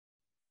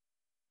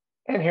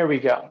And here we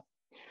go.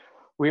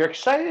 We are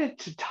excited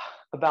to talk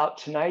about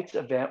tonight's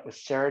event with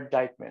Sara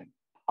Dykman,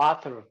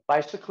 author of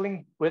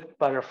Bicycling with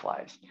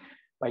Butterflies,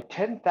 my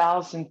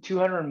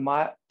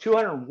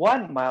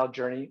 10,201-mile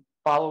journey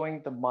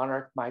following the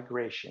monarch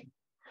migration.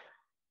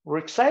 We're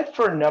excited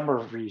for a number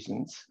of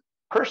reasons.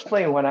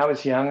 Personally, when I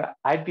was young,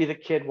 I'd be the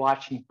kid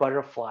watching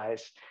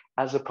butterflies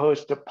as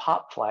opposed to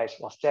pop flies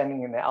while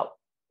standing in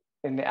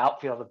the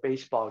outfield of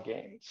baseball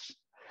games.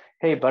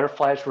 Hey,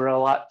 butterflies were a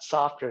lot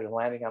softer than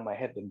landing on my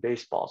head than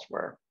baseballs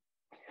were.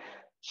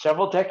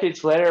 Several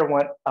decades later,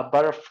 when a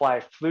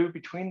butterfly flew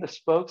between the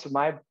spokes of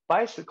my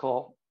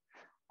bicycle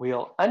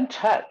wheel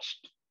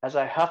untouched as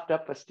I huffed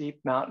up a steep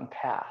mountain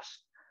pass.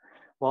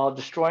 While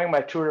destroying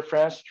my Tour de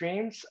France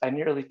dreams, I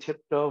nearly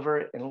tipped over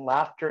in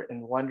laughter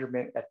and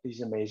wonderment at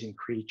these amazing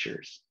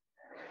creatures.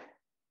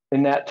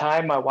 In that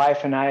time, my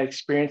wife and I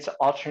experienced the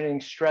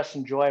alternating stress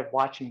and joy of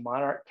watching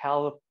monarch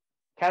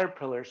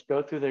caterpillars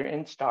go through their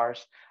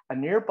instars on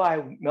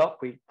nearby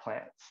milkweed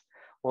plants.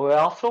 While we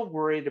also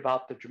worried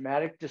about the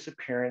dramatic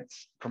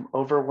disappearance from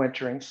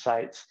overwintering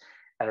sites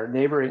at our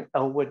neighboring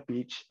Elwood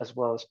Beach as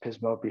well as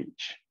Pismo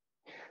Beach.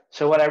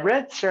 So when I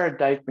read Sara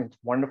Dykman's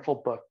wonderful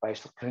book,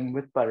 Bicycling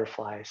with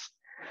Butterflies,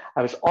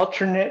 I was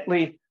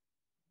alternately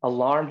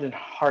alarmed and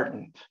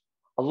heartened.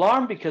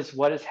 Alarmed because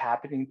what is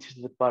happening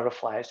to the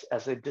butterflies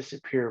as they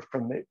disappear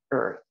from the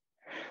earth.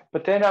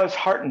 But then I was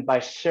heartened by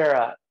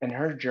Sara and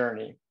her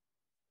journey,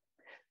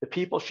 the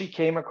people she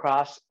came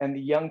across and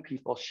the young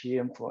people she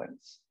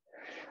influenced.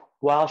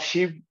 While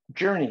she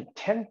journeyed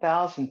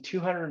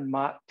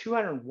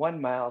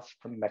 10,201 miles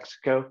from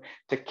Mexico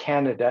to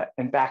Canada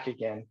and back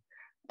again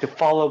to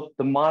follow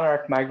the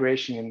monarch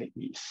migration in the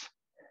East.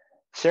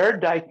 Sara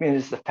Dykman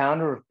is the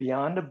founder of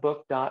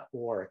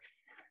beyondabook.org,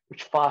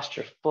 which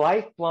fosters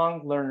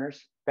lifelong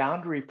learners,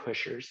 boundary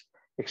pushers,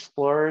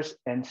 explorers,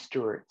 and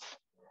stewards.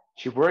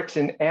 She works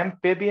in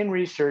amphibian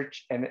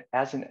research and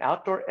as an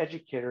outdoor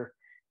educator,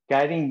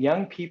 guiding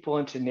young people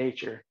into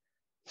nature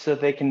so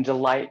they can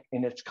delight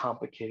in its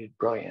complicated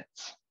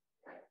brilliance.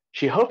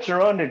 She hopes her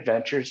own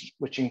adventures,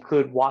 which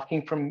include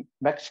walking from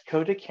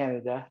Mexico to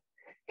Canada,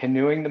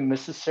 canoeing the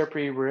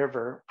Mississippi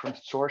River from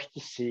source to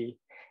sea,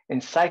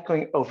 and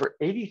cycling over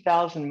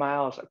 80,000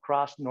 miles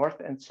across North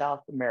and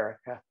South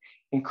America,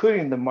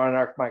 including the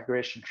monarch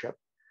migration trip,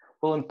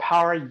 will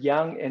empower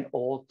young and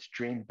old to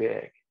dream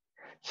big.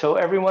 So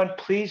everyone,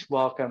 please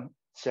welcome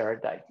Sara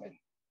Dykman.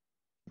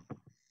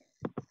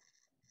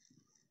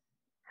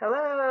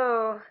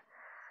 Hello.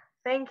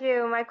 Thank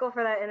you, Michael,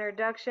 for that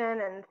introduction,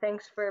 and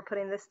thanks for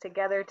putting this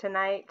together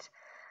tonight.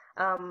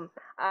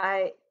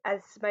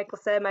 As Michael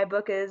said, my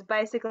book is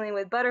Bicycling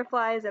with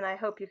Butterflies, and I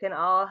hope you can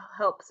all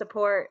help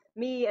support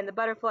me and the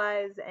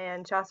butterflies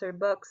and Chaucer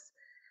books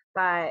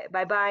by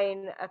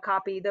buying a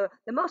copy. The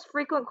most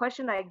frequent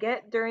question I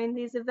get during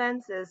these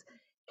events is,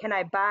 can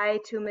I buy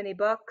too many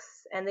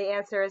books? And the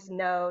answer is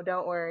no,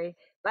 don't worry.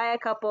 Buy a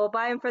couple,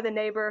 buy them for the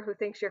neighbor who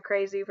thinks you're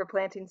crazy for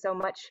planting so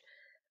much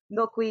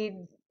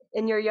milkweed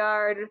in your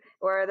yard,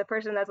 or the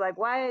person that's like,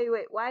 why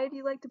do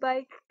you like to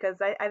bike? Because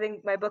I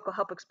think my book will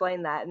help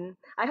explain that, and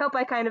I hope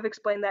I kind of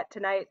explain that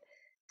tonight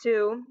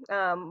too.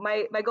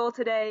 My goal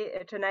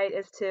tonight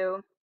is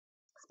to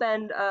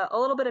spend a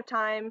little bit of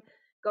time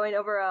going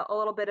over a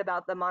little bit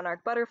about the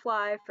monarch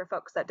butterfly for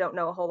folks that don't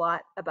know a whole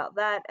lot about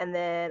that, and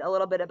then a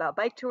little bit about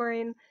bike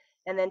touring,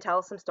 and then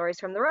tell some stories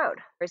from the road.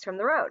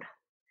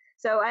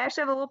 So I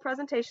actually have a little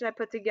presentation I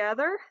put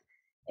together,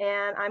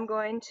 and I'm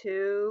going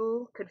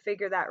to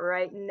configure that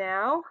right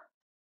now.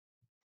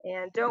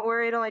 And don't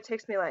worry, it only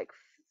takes me like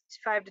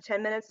 5 to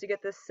 10 minutes to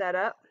get this set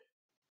up.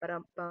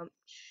 That's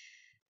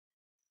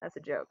a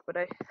joke, but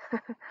I'm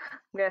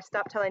gonna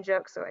stop telling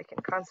jokes so I can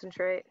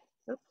concentrate.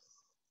 Oops.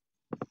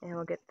 And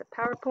we'll get the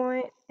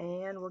PowerPoint,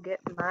 and we'll get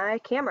my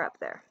camera up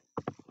there.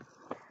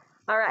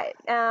 All right.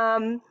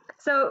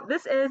 So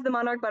this is the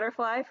monarch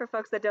butterfly. For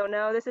folks that don't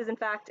know, this is in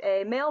fact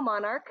a male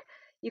monarch.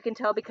 You can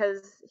tell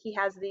because he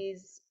has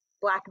these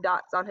black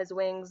dots on his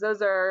wings.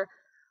 Those are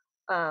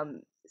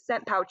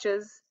scent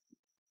pouches.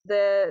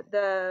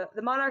 The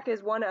monarch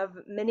is one of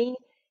many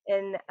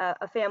in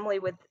a family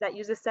that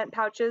uses scent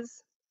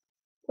pouches,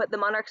 but the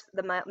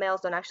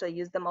males don't actually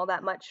use them all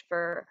that much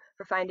for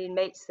finding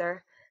mates.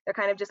 They're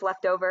kind of just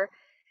left over.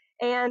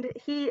 And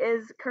he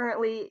is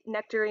currently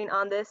nectaring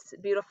on this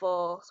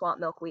beautiful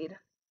swamp milkweed.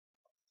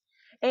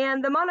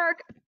 And the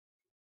monarch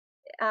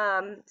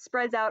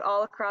spreads out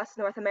all across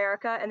North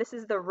America, and this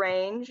is the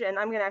range, and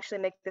I'm going to actually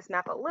make this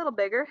map a little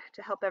bigger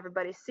to help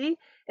everybody see.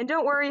 And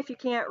don't worry if you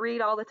can't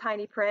read all the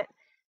tiny print.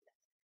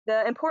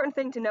 The important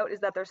thing to note is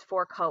that there's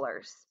 4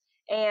 colors,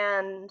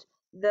 and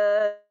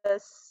the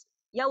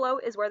yellow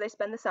is where they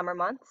spend the summer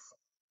months,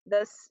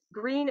 the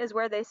green is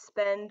where they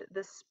spend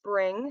the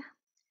spring,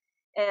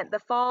 and the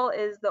fall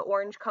is the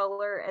orange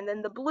color, and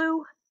then the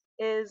blue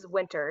is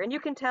winter. And you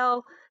can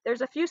tell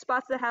there's a few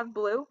spots that have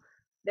blue.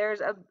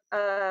 There's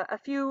a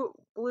few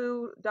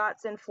blue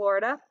dots in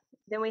Florida.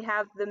 Then we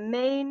have the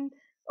main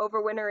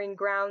overwintering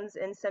grounds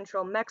in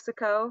central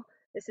Mexico.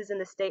 This is in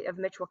the state of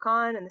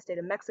Michoacan in the state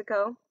of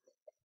Mexico.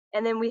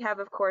 And then we have,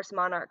 of course,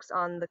 monarchs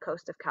on the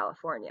coast of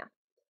California.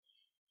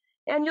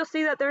 And you'll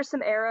see that there's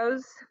some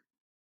arrows.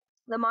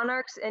 The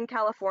monarchs in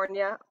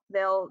California,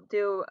 they'll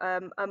do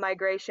a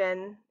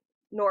migration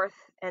north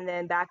and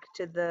then back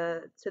to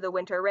the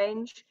winter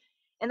range.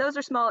 And those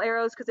are small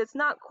arrows because it's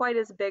not quite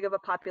as big of a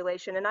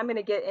population. And I'm going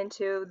to get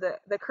into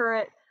the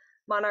current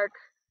monarch,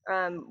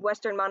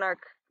 Western monarch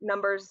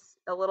numbers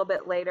a little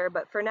bit later.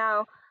 But for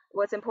now,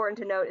 what's important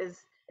to note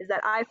is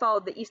that I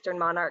followed the Eastern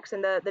monarchs,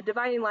 and the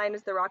dividing line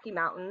is the Rocky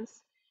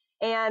Mountains.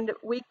 And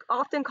we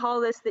often call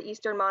this the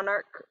Eastern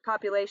monarch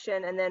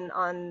population, and then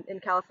in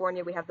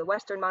California we have the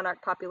Western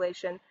monarch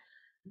population.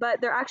 But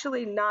they're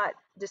actually not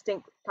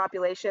distinct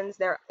populations.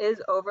 There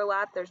is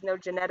overlap. There's no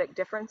genetic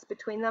difference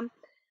between them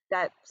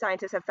that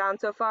scientists have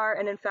found so far.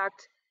 And in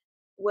fact,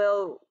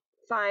 we'll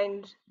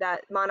find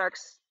that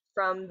monarchs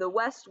from the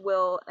West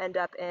will end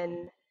up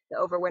in the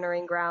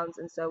overwintering grounds.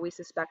 And so we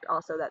suspect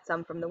also that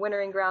some from the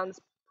wintering grounds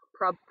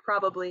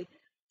probably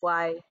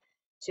fly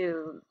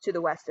to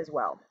the West as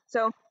well.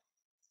 So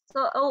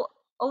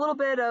a little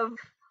bit of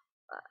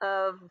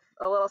a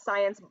little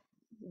science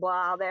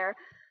blah there,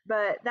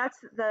 but that's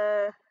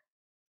the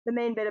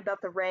main bit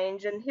about the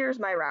range. And here's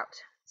my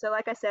route. So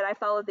like I said, I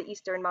followed the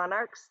Eastern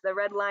monarchs. The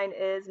red line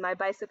is my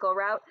bicycle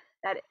route.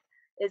 That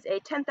is a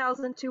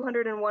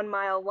 10,201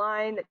 mile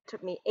line. It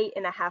took me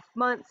 8.5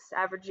 months,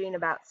 averaging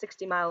about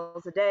 60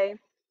 miles a day.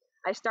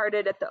 I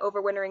started at the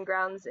overwintering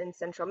grounds in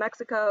central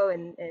Mexico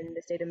in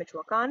the state of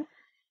Michoacan,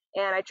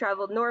 and I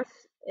traveled north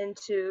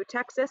into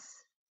Texas,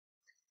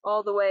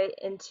 all the way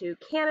into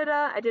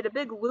Canada. I did a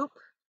big loop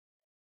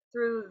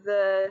through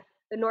the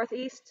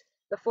Northeast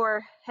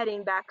before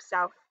heading back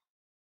south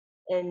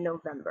in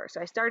November.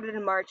 So I started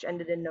in March,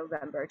 ended in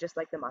November, just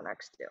like the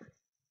monarchs do.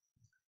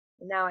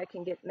 Now I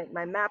can make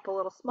my map a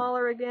little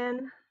smaller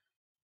again.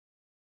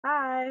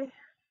 Hi.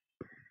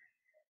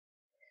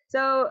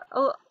 So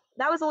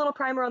that was a little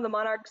primer on the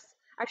monarchs.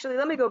 Actually,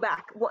 let me go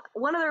back.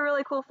 One other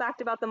really cool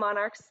fact about the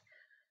monarchs,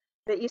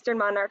 the Eastern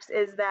monarchs,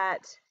 is that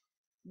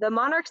the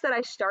monarchs that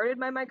I started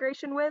my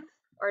migration with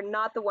are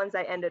not the ones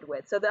I ended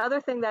with. So the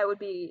other thing that would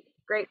be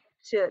great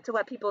to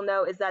let people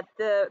know is that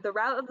the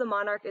route of the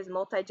monarch is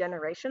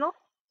multi-generational.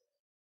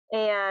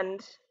 And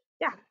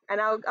yeah, and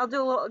I'll talk to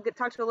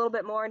you a little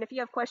bit more. And if you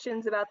have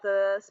questions about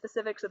the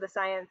specifics of the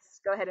science,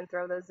 go ahead and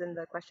throw those in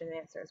the question and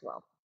answer as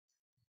well.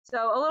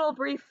 So a little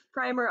brief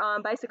primer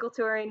on bicycle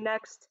touring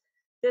next.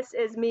 This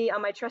is me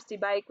on my trusty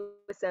bike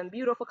with some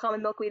beautiful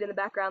common milkweed in the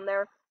background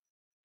there.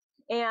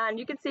 And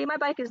you can see my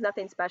bike is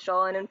nothing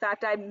special. And in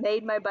fact, I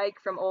made my bike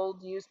from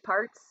old used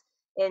parts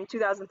in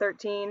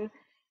 2013.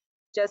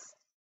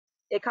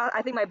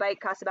 I think my bike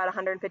cost about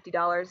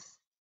 $150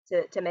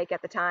 to make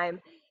at the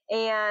time.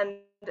 And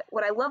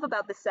what I love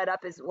about this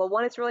setup is, well,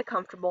 one, it's really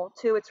comfortable.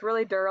 Two, it's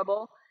really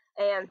durable.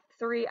 And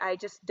three, I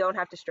just don't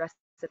have to stress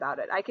about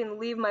it. I can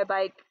leave my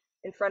bike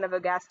in front of a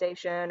gas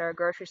station or a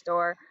grocery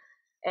store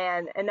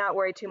and not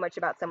worry too much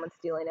about someone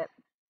stealing it.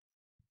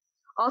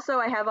 Also,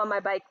 I have on my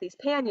bike these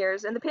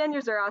panniers, and the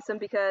panniers are awesome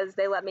because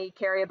they let me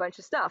carry a bunch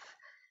of stuff.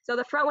 So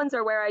the front ones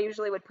are where I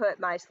usually would put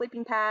my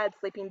sleeping pad,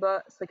 sleeping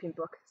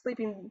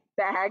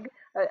bag,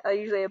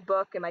 usually a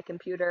book, and my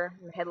computer,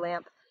 and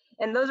headlamp.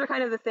 And those are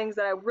kind of the things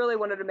that I really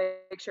wanted to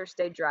make sure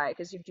stayed dry,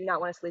 because you do not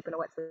want to sleep in a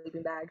wet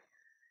sleeping bag.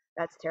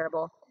 That's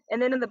terrible.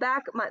 And then in the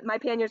back, my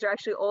panniers are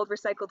actually old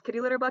recycled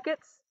kitty litter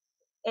buckets.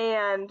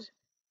 And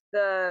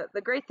the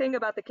great thing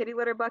about the kitty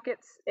litter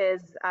buckets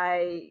is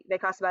they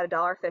cost about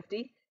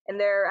 $1.50, and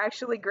they're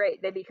actually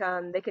great. They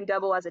can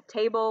double as a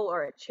table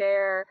or a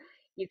chair.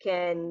 You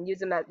can use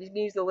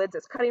the lids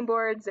as cutting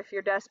boards if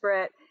you're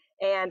desperate.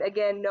 And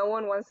again, no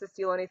one wants to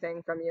steal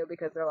anything from you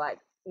because they're like,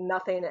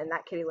 nothing in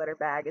that kitty litter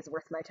bag is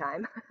worth my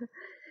time.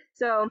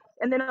 So,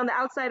 and then on the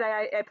outside,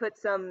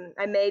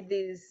 I made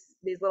these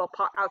little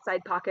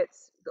outside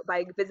pockets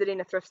by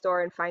visiting a thrift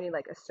store and finding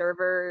like a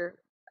server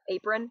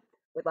apron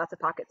with lots of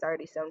pockets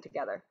already sewn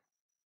together.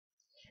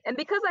 And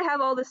because I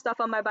have all this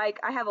stuff on my bike,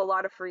 I have a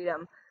lot of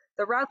freedom.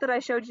 The route that I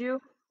showed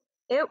you,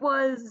 it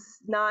was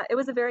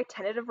a very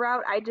tentative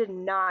route. I did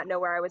not know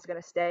where I was going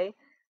to stay.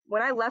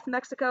 When I left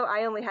Mexico,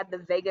 I only had the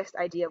vaguest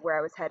idea of where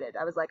I was headed.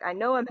 I was like, I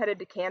know I'm headed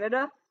to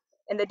Canada,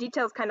 and the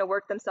details kind of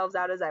worked themselves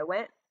out as I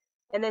went.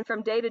 And then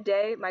from day to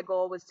day, my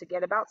goal was to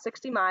get about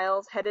 60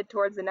 miles, headed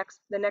towards the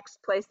next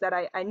place that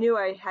I knew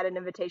I had an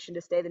invitation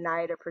to stay the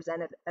night or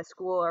present at a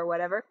school or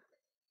whatever.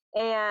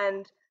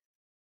 And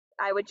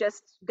I would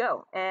just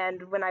go.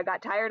 And when I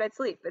got tired, I'd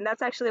sleep. And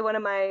that's actually one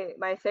of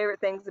my favorite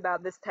things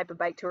about this type of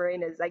bike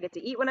touring is I get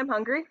to eat when I'm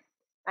hungry.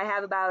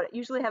 I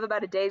usually have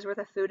about a day's worth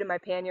of food in my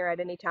pannier at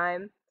any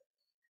time.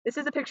 This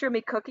is a picture of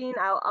me cooking.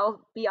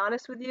 I'll be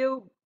honest with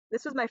you.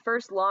 This was my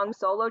first long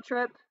solo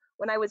trip.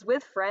 When I was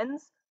with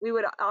friends, we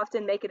would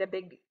often make it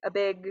a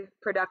big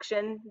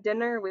production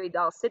dinner. We'd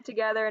all sit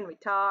together and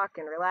we'd talk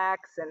and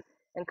relax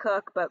and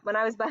cook. But when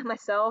I was by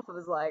myself, it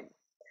was like,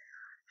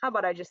 how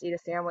about I just eat a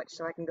sandwich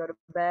so I can go to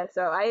bed?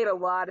 So I ate a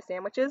lot of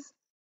sandwiches.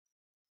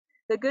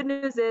 The good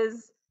news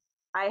is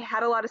I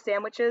had a lot of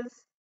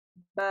sandwiches,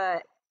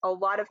 but a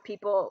lot of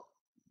people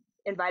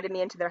invited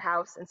me into their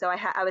house, and so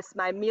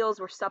my meals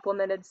were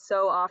supplemented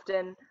so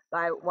often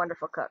by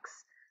wonderful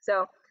cooks.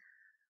 So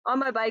on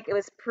my bike, it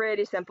was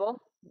pretty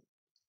simple.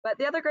 But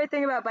the other great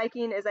thing about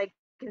biking is I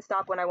can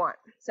stop when I want.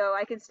 So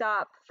I can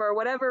stop for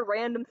whatever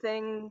random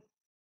thing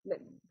that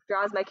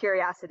draws my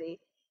curiosity,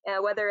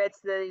 whether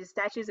it's the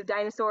statues of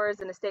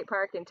dinosaurs in a state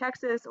park in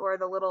Texas or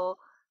the little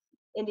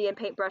Indian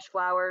paintbrush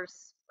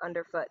flowers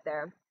underfoot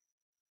there.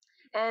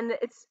 And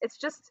it's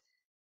just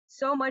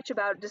so much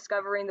about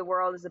discovering the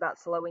world is about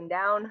slowing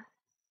down.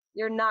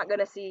 You're not going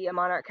to see a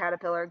monarch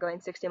caterpillar going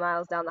 60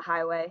 miles down the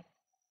highway.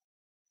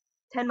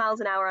 10 miles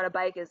an hour on a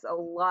bike is a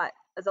lot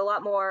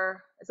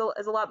more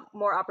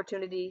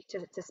opportunity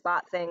to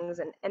spot things,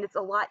 and it's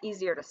a lot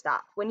easier to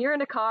stop. When you're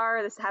in a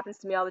car, this happens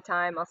to me all the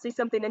time. I'll see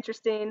something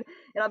interesting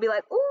and I'll be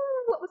like,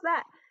 ooh, what was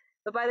that?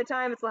 But by the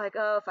time it's like,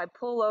 oh, if I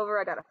pull over,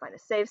 I gotta find a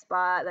safe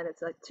spot, then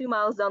it's like 2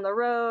 miles down the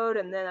road,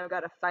 and then I've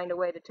got to find a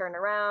way to turn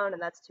around,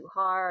 and that's too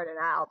hard, and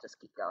I'll just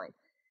keep going.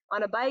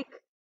 On a bike,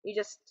 you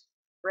just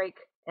brake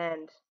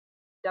and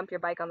dump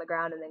your bike on the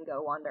ground and then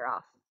go wander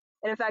off.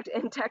 And in fact,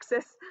 in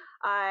Texas,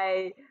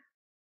 I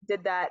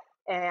did that,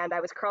 and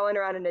I was crawling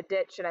around in a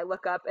ditch, and I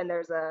look up and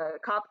there's a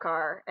cop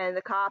car, and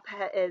the cop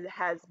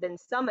has been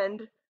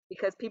summoned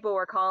because people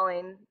were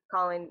calling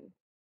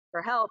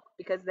for help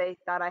because they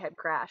thought I had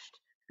crashed.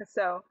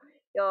 So,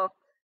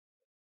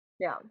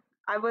 yeah,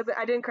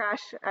 I didn't crash.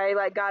 I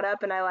like got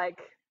up and I like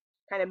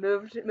kind of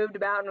moved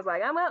about and was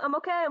like, I'm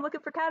okay. I'm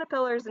looking for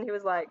caterpillars, and he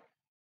was like,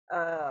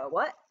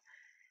 what?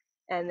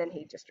 And then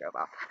he just drove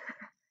off.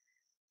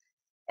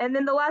 And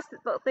then the last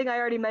thing I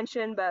already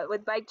mentioned, but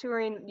with bike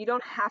touring, you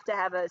don't have to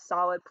have a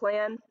solid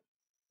plan.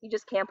 You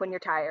just camp when you're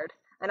tired.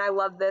 And I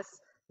love this.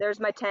 There's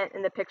my tent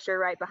in the picture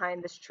right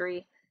behind this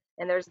tree,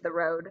 and there's the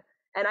road.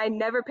 And I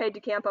never paid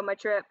to camp on my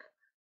trip,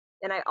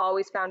 and I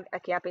always found a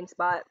camping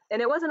spot. And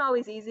it wasn't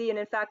always easy. And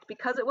in fact,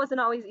 because it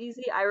wasn't always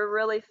easy, I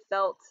really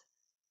felt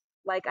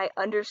like I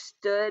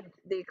understood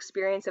the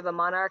experience of a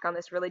monarch on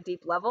this really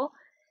deep level.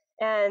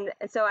 And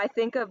so I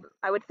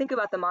would think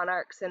about the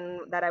monarchs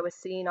and that I was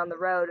seeing on the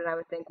road, and I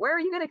would think, where are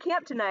you going to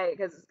camp tonight?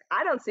 Because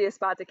I don't see a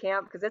spot to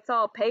camp because it's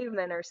all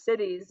pavement or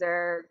cities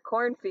or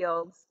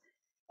cornfields.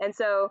 And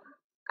so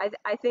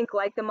I think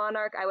like the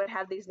monarch, I would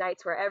have these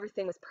nights where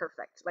everything was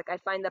perfect. Like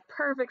I'd find the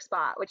perfect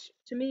spot, which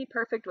to me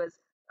perfect was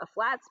a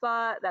flat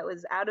spot that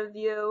was out of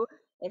view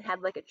and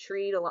had like a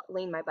tree to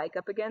lean my bike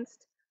up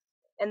against.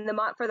 And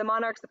for the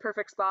monarchs, the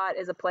perfect spot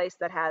is a place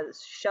that has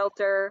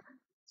shelter,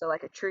 so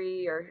like a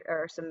tree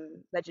or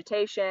some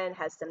vegetation,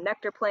 has some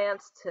nectar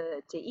plants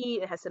to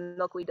eat, and has some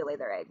milkweed to lay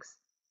their eggs.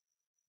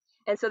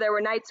 And so there were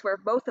nights where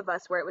both of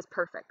us, where it was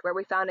perfect, where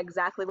we found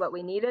exactly what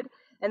we needed.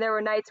 And there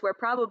were nights where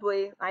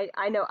probably,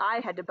 I know I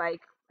had to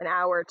bike an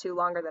hour or two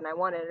longer than I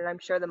wanted, and I'm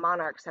sure the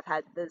monarchs have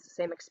had the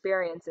same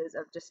experiences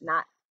of just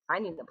not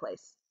finding the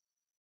place.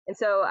 And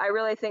so I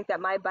really think that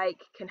my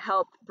bike can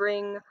help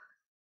bring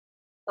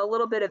a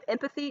little bit of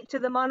empathy to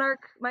the monarch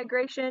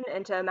migration,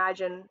 and to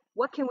imagine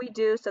what can we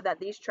do so that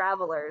these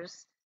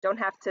travelers don't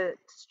have to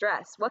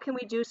stress? What can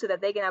we do so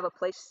that they can have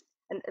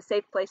a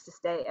safe place to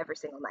stay every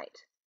single night?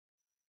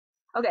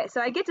 Okay,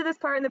 so I get to this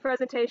part in the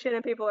presentation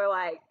and people are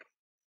like,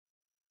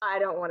 I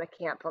don't want to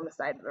camp on the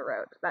side of the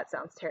road. That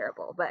sounds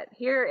terrible. But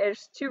here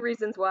is 2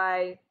 reasons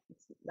why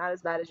it's not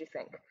as bad as you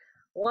think.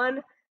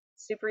 1,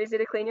 super easy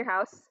to clean your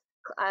house.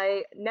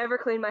 I never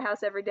clean my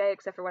house every day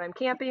except for when I'm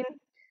camping.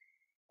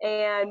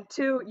 And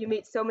 2, you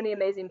meet so many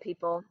amazing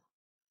people.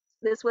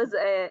 This was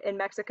in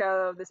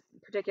Mexico. This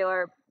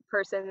particular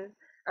person,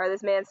 or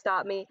this man,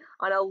 stopped me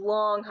on a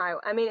long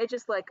highway. I mean, it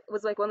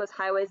was like one of those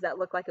highways that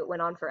looked like it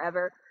went on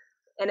forever.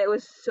 And it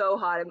was so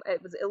hot.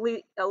 It was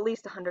at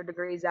least 100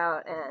 degrees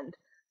out, and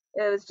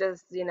it was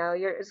just,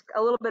 it's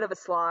a little bit of a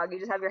slog. You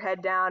just have your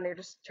head down, and you're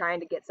just trying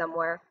to get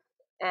somewhere.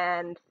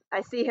 And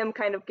I see him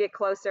kind of get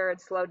closer and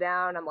slow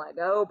down. I'm like,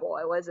 oh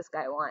boy, what does this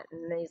guy want?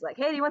 And then he's like,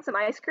 hey, do you want some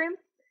ice cream?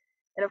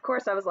 And of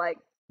course I was like,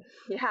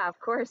 yeah, of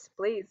course,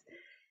 please.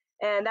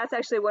 And that's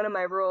actually one of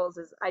my rules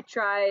is I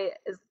try,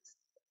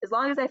 as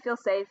long as I feel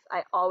safe,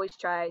 I always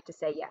try to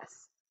say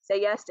yes.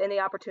 Say yes to any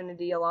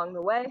opportunity along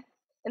the way.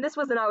 And this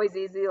wasn't always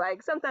easy.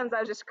 Like sometimes I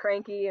was just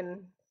cranky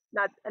and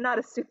not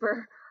a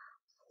super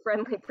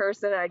friendly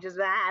person. I just,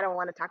 I don't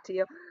want to talk to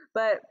you.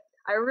 But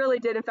I really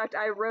did. In fact,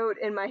 I wrote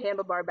in my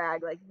handlebar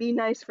bag, like, be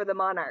nice for the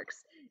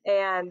monarchs.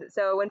 And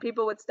so when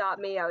people would stop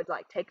me, I would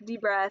like take a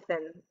deep breath,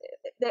 and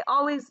it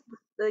always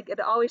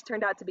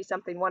turned out to be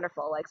something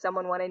wonderful, like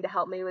someone wanting to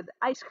help me with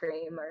ice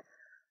cream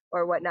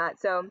or whatnot.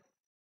 So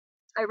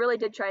I really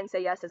did try and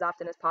say yes as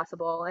often as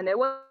possible. And it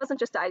wasn't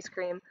just ice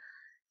cream.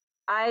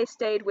 I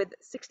stayed with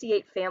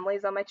 68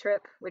 families on my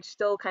trip, which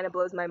still kind of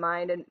blows my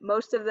mind. And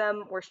most of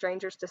them were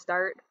strangers to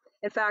start.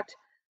 In fact,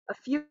 a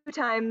few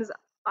times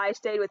I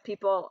stayed with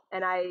people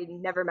and I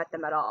never met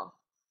them at all.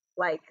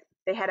 Like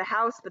they had a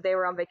house, but they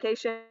were on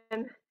vacation,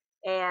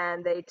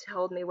 and they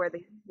told me where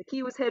the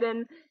key was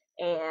hidden.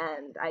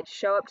 And I'd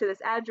show up to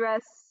this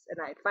address and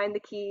I'd find the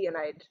key and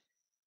I'd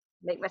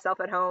make myself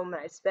at home,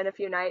 and I'd spend a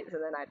few nights,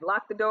 and then I'd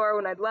lock the door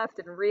when I'd left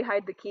and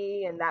re-hide the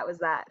key, and that was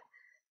that.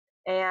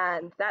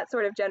 And that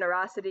sort of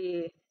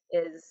generosity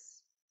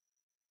is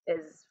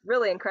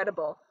really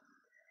incredible.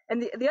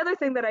 And the other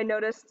thing that I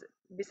noticed,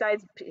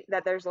 besides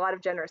that there's a lot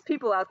of generous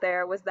people out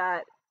there, was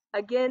that,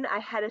 again, I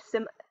had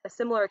a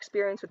similar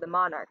experience with the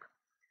monarch.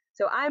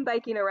 So I'm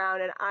biking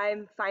around and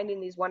I'm finding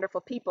these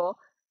wonderful people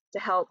to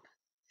help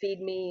feed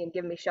me and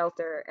give me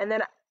shelter. And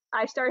then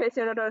I started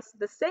to notice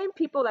the same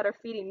people that are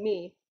feeding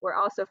me were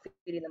also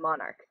feeding the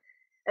monarch.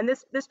 And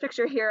this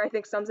picture here, I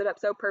think, sums it up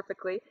so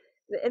perfectly.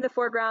 In the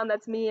foreground,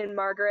 that's me and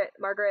Margaret.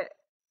 Margaret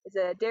is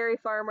a dairy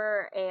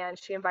farmer, and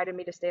she invited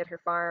me to stay at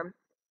her farm.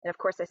 And of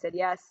course, I said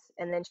yes.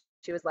 And then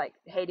she was like,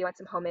 "Hey, do you want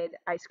some homemade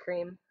ice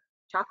cream,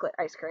 chocolate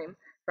ice cream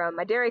from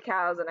my dairy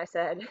cows?" And I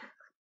said,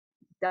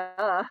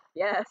 "Duh,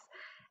 yes."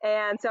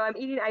 And so I'm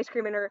eating ice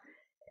cream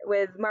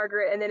with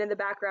Margaret, and then in the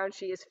background,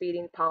 she is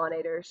feeding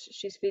pollinators.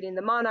 She's feeding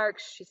the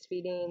monarchs, she's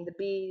feeding the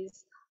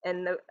bees,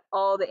 and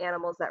all the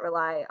animals that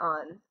rely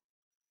on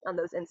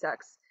those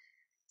insects.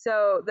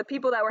 So the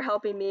people that were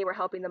helping me were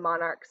helping the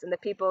monarchs, and the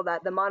people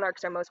that the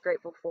monarchs are most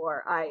grateful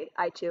for,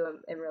 I too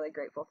am really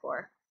grateful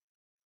for.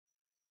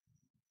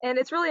 And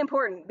it's really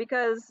important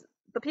because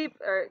the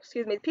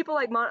people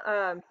like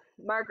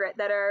Margaret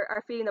that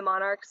are feeding the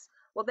monarchs,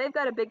 well, they've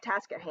got a big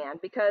task at hand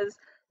because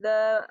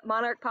the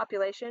monarch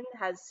population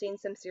has seen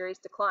some serious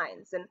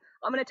declines. And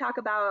I'm going to talk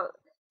about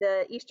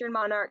the eastern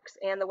monarchs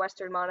and the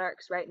western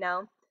monarchs right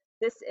now.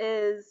 This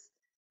is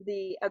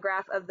a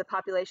graph of the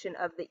population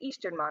of the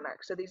eastern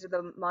monarchs. So these are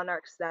the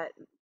monarchs that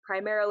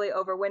primarily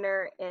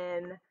overwinter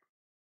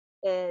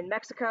in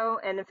Mexico,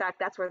 and in fact,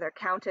 that's where they're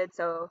counted.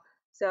 So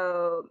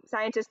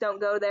scientists don't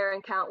go there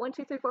and count 1,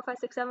 2, 3, 4, 5,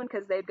 6, 7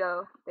 because they'd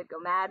go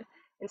mad.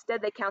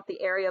 Instead, they count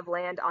the area of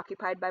land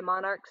occupied by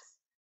monarchs.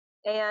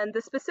 And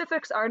the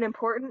specifics aren't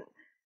important.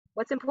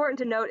 What's important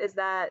to note is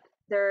that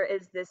there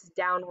is this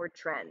downward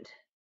trend.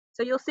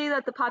 So you'll see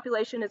that the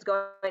population is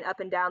going up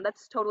and down.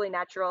 That's totally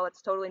natural.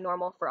 It's totally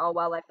normal for all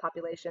wildlife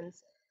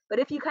populations. But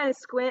if you kind of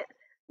squint,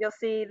 you'll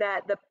see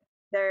that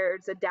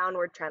there's a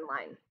downward trend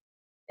line.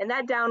 And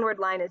that downward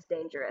line is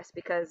dangerous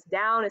because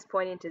down is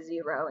pointing to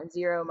 0, and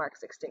 0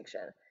 marks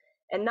extinction.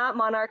 And not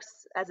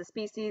monarchs as a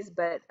species,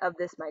 but of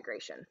this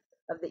migration,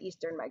 of the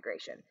eastern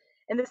migration.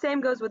 And the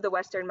same goes with the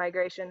western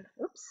migration.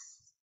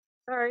 Oops,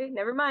 sorry,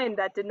 never mind,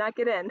 that did not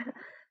get in.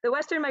 The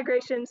western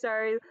migration,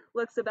 sorry,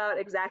 looks about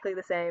exactly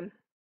the same.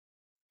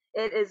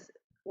 It is,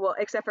 well,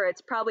 except for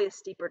it's probably a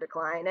steeper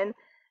decline.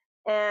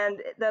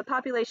 And the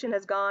population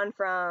has gone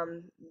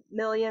from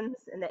millions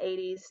in the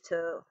 80s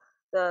to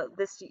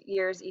this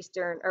year's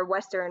eastern or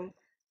western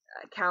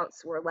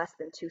counts were less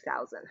than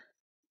 2,000.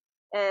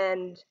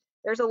 And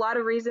there's a lot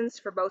of reasons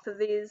for both of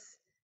these.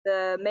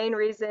 The main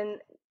reason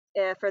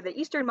for the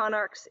eastern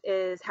monarchs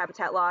is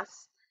habitat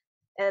loss,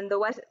 and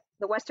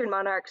the western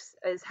monarchs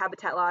is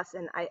habitat loss,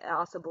 and I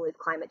also believe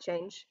climate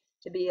change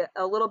to be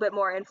a little bit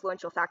more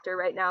influential factor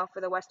right now for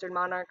the western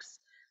monarchs.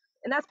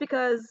 And that's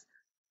because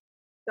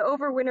the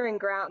overwintering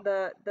ground,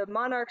 the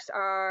monarchs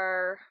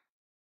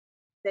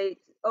they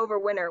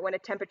overwinter when a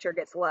temperature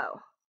gets low.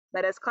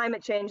 But as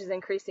climate change is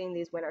increasing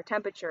these winter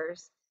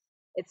temperatures,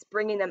 it's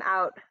bringing them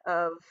out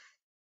of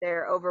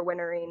their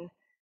overwintering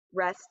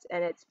rest,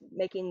 and it's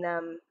making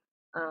them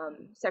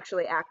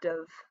sexually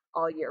active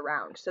all year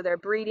round. So they're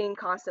breeding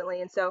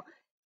constantly, and so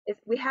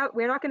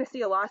we're not going to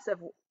see a loss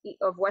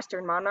of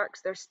western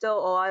monarchs. There's still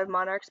a lot of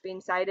monarchs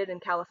being sighted in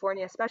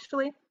California,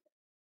 especially,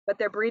 but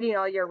they're breeding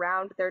all year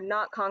round. They're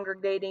not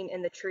congregating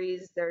in the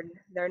trees.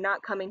 They're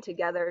not coming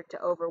together to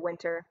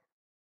overwinter.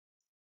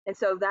 And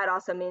so that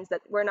also means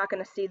that we're not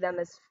going to see them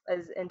as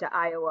into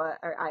Ohio,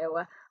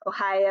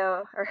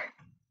 or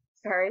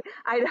sorry,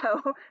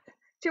 Idaho.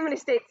 Too many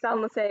states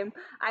sound the same.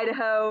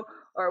 Idaho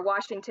or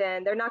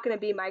Washington, they're not going to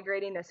be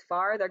migrating as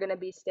far. They're going to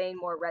be staying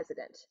more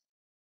resident.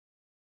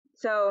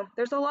 So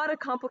there's a lot of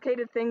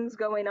complicated things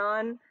going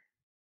on,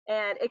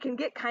 and it can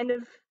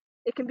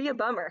be a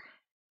bummer.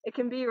 It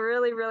can be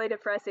really, really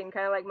depressing,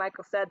 kind of like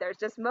Michael said. There's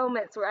just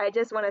moments where I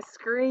just want to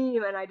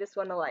scream and I just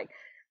want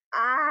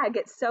to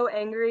get so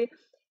angry.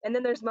 And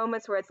then there's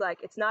moments where it's like,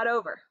 it's not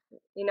over.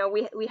 You know,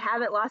 we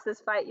haven't lost this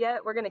fight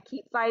yet. We're going to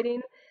keep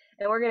fighting,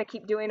 and we're going to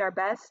keep doing our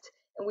best.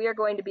 And we are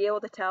going to be able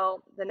to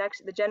tell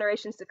the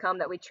generations to come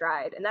that we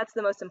tried. And that's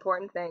the most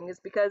important thing, is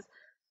because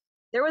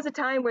there was a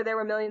time where there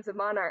were millions of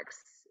monarchs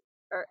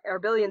or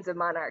billions of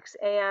monarchs,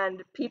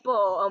 and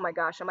people, oh my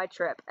gosh, on my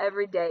trip,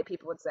 every day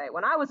people would say,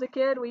 when I was a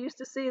kid, we used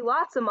to see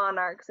lots of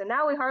monarchs, and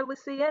now we hardly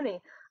see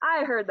any.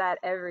 I heard that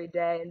every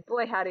day, and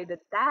boy, howdy, did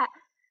that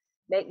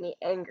make me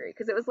angry,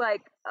 because it was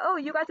like, oh,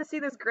 you got to see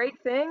this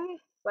great thing?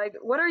 Like,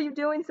 what are you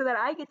doing so that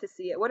I get to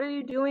see it? What are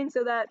you doing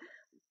so that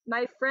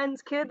my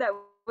friend's kid that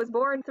was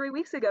born 3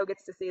 weeks ago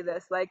gets to see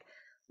this? Like,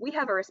 we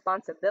have a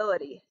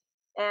responsibility.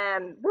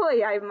 And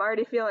boy, I'm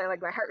already feeling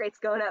like my heart rate's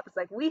going up. It's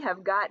like, we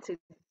have got to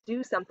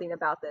do something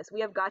about this.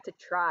 We have got to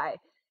try.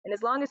 And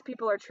as long as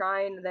people are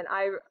trying, then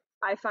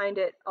I find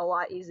it a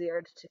lot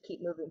easier to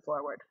keep moving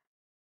forward.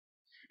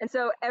 And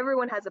so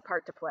everyone has a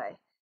part to play.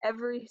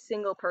 Every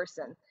single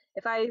person.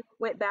 If I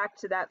went back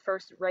to that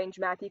first range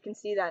map, you can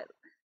see that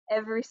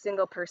every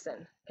single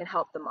person can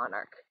help the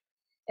monarch.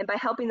 And by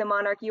helping the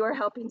monarch, you are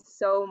helping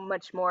so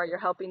much more. You're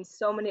helping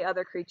so many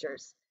other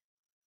creatures.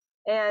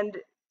 And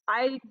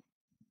I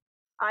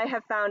I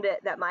have found it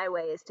that my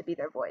way is to be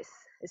their voice,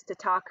 is to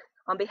talk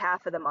on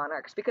behalf of the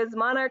monarchs, because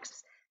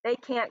monarchs, they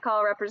can't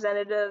call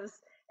representatives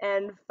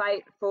and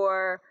fight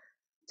for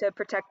to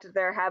protect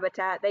their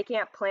habitat. They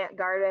can't plant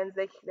gardens.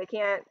 They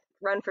can't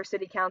run for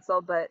city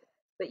council, but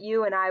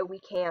you and I, we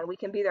can. We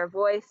can be their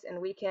voice, and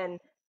we can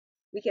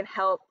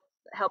help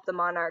the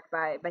monarch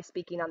by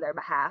speaking on their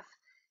behalf.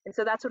 And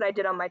so that's what I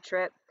did on my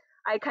trip.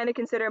 I kind of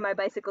consider my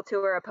bicycle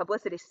tour a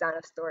publicity stunt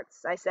of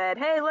sorts. I said,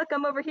 "Hey, look,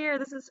 I'm over here.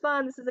 This is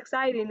fun. This is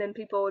exciting." And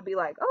people would be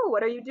like, "Oh,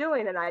 what are you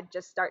doing?" And I'd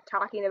just start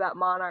talking about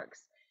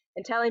monarchs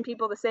and telling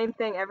people the same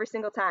thing every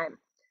single time.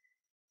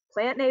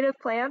 Plant native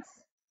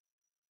plants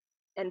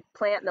and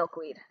plant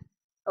milkweed,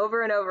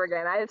 over and over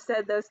again. I have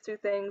said those two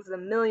things a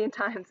million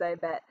times, I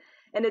bet.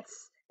 And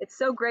it's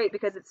so great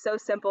because it's so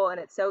simple and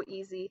it's so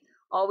easy.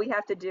 All we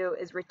have to do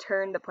is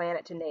return the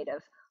planet to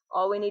native.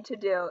 All we need to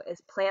do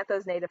is plant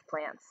those native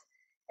plants.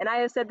 And I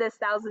have said this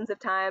thousands of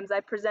times. I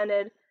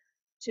presented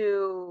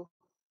to,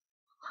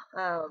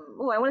 I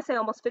want to say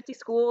almost 50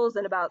 schools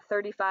and about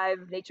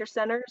 35 nature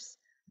centers,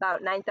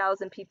 about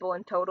 9,000 people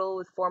in total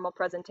with formal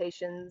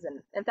presentations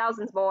and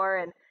thousands more.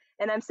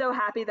 And I'm so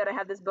happy that I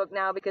have this book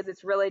now because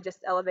it's really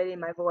just elevating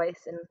my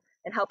voice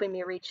and helping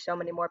me reach so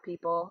many more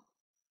people.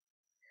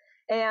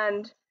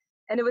 And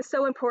it was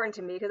so important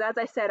to me because, as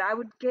I said, I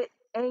would get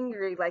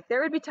angry. Like,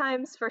 there would be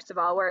times, first of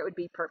all, where it would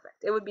be perfect.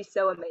 It would be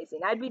so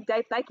amazing. I'd be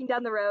biking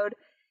down the road,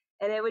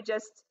 and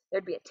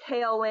there'd be a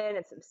tailwind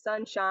and some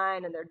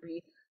sunshine, and there'd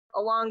be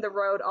along the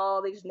road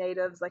all these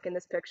natives, like in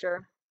this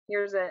picture.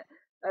 Here's a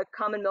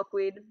common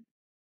milkweed.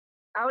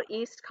 Out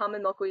east,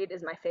 common milkweed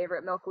is my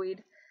favorite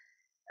milkweed.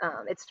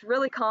 It's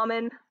really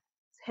common,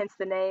 hence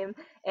the name,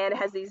 and it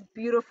has these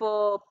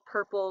beautiful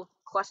purple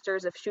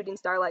clusters of shooting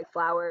star-like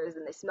flowers,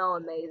 and they smell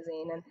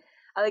amazing. And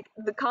I like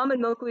the common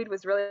milkweed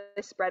was really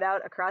spread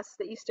out across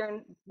the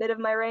eastern bit of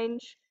my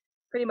range,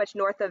 pretty much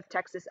north of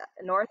Texas,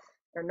 north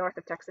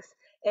of Texas,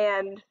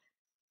 and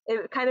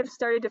it kind of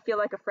started to feel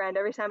like a friend.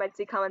 Every time I'd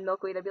see common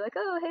milkweed, I'd be like,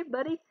 "Oh, hey,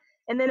 buddy."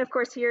 And then, of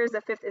course, here's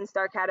a fifth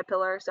instar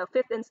caterpillar. So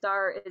fifth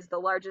instar is the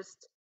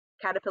largest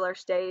caterpillar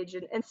stage,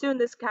 and soon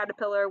this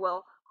caterpillar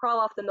will crawl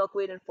off the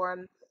milkweed and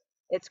form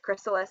its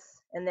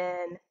chrysalis, and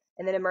then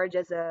emerge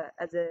as a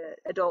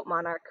adult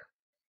monarch.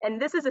 And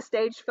this is a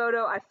staged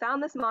photo. I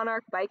found this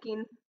monarch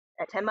biking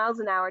at 10 miles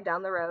an hour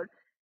down the road,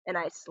 and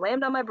I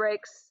slammed on my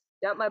brakes,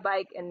 dumped my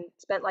bike, and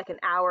spent like an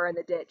hour in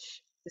the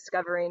ditch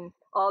discovering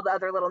all the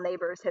other little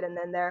neighbors hidden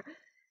in there.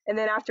 And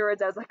then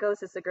afterwards, I was like, "Oh,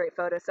 this is a great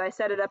photo." So I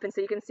set it up, and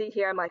so you can see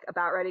here, I'm like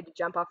about ready to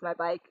jump off my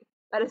bike.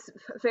 That is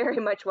very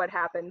much what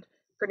happened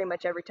pretty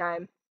much every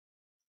time.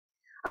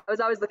 I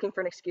was always looking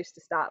for an excuse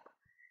to stop.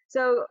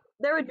 So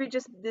there would be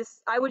just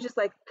this, I would just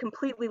like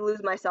completely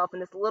lose myself in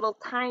this little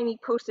tiny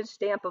postage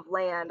stamp of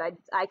land.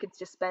 I could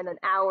just spend an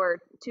hour,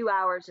 2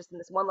 hours just in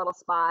this one little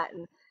spot.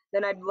 And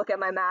then I'd look at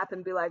my map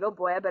and be like, "Oh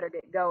boy, I better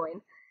get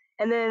going."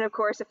 And then, of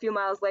course, a few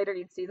miles later,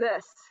 you'd see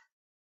this.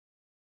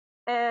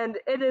 And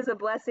it is a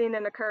blessing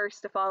and a curse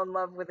to fall in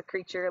love with a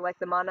creature like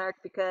the monarch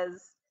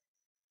because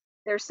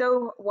they're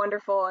so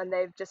wonderful and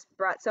they've just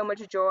brought so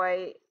much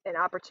joy and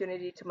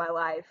opportunity to my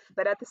life.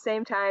 But at the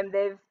same time,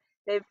 they've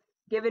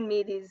given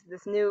me these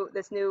new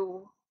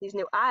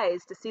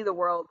eyes to see the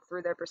world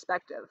through their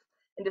perspective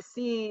and to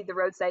see the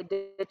roadside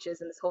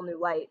ditches in this whole new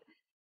light.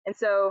 And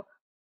so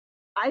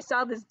I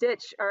saw this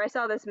ditch, or I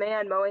saw this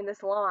man mowing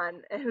this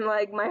lawn, and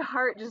like my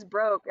heart just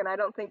broke, and I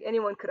don't think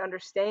anyone could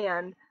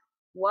understand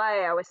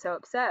why I was so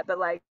upset. But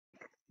like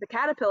the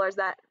caterpillars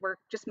that were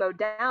just mowed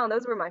down,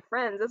 those were my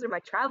friends, those were my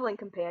traveling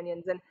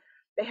companions, and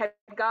they had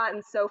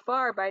gotten so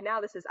far. By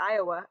now this is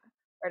Iowa,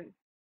 or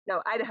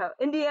no, Idaho,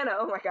 Indiana.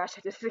 Oh my gosh,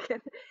 I just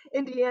forget.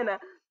 Indiana.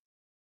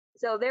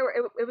 So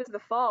it was the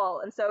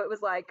fall, and so it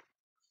was like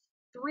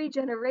 3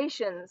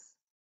 generations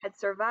had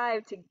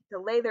survived to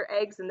lay their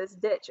eggs in this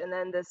ditch, and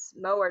then this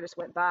mower just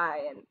went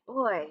by, and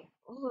boy,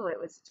 oh, it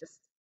was just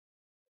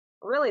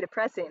really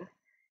depressing.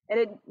 And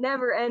it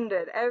never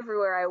ended.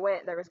 Everywhere I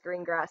went, there was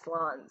green grass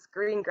lawns,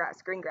 green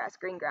grass, green grass,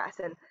 green grass,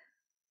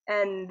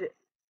 and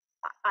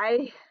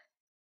I,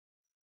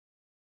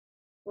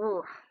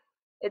 ooh,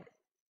 it.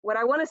 What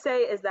I want to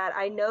say is that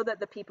I know that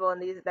the people in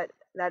these that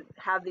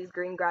have these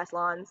green grass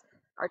lawns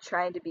are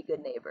trying to be good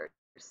neighbors,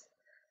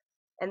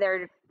 and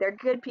they're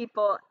good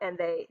people, and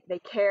they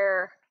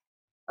care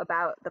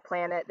about the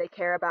planet. They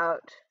care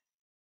about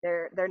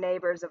their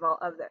neighbors of all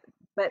of the,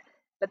 but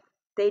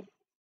they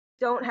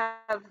don't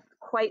have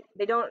quite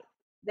they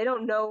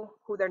don't know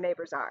who their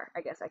neighbors are,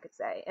 I guess I could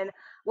say. And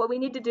what we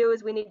need to do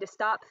is we need to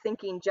stop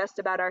thinking just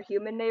about our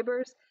human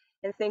neighbors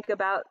and think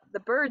about the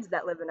birds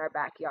that live in our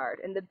backyard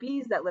and the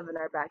bees that live in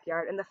our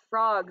backyard and the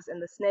frogs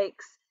and the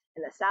snakes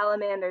and the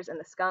salamanders and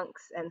the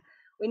skunks. And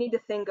we need to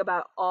think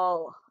about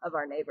all of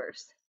our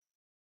neighbors,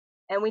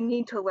 and we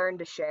need to learn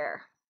to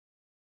share.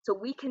 So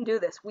we can do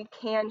this. We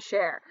can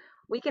share.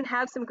 We can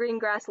have some green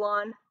grass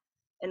lawn,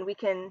 and we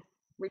can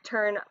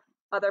return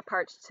other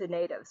parts to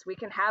natives. We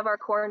can have our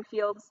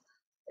cornfields,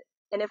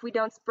 And if we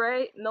don't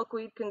spray,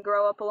 milkweed can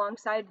grow up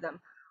alongside them.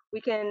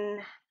 We can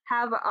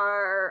have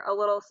a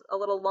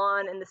little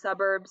lawn in the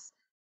suburbs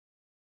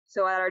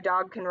so that our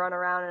dog can run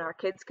around and our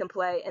kids can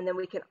play, and then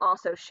we can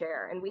also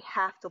share, and we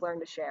have to learn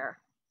to share.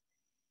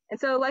 And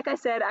so, like I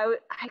said,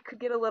 I could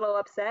get a little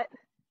upset,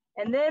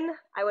 and then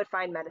I would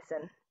find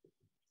medicine.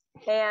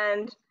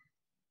 And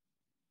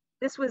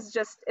this was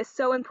just, it's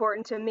so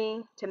important to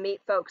me to meet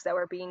folks that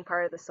were being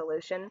part of the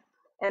solution.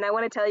 And I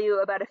want to tell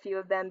you about a few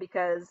of them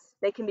because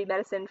they can be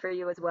medicine for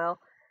you as well.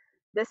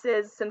 This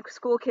is some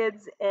school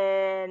kids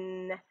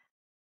in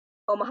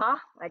Omaha.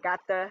 I got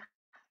the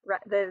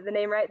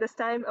name right this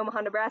time,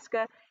 Omaha,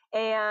 Nebraska.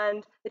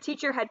 And the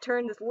teacher had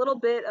turned this little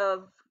bit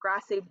of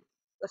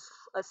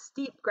a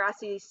steep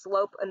grassy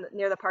slope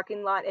near the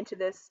parking lot into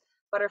this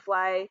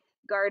butterfly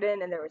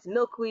garden, and there was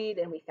milkweed,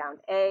 and we found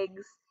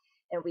eggs,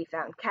 and we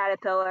found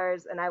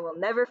caterpillars, and I will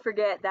never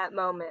forget that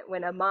moment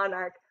when a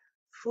monarch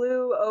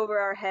flew over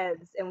our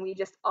heads, and we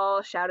just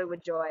all shouted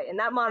with joy. And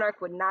that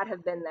monarch would not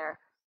have been there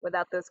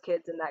without those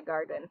kids in that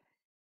garden.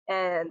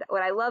 And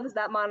what I love is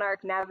that monarch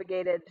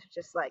navigated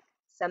just like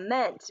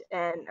cement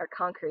or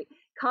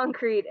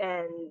concrete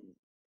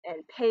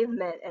and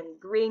pavement and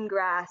green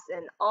grass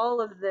and all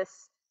of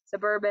this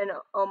suburban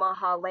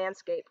Omaha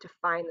landscape to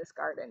find this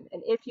garden.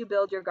 And if you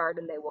build your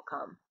garden, they will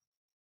come.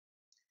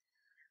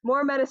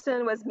 More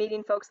medicine was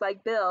meeting folks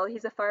like Bill.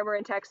 He's a farmer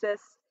in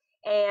Texas,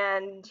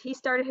 and he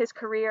started his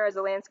career as a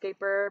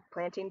landscaper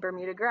planting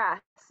Bermuda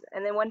grass.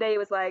 And then one day he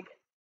was like,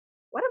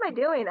 what am I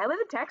doing? I live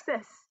in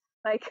Texas.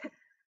 Like,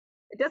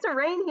 it doesn't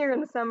rain here in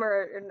the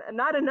summer,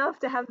 not enough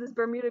to have this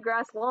Bermuda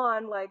grass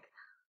lawn. Like,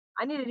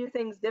 I need to do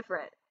things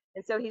different.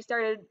 And so he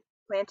started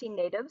planting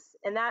natives,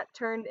 and that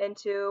turned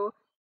into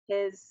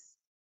his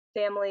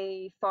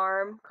family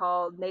farm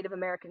called Native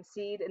American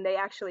Seed. And they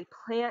actually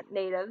plant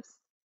natives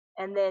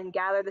and then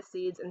gather the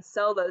seeds and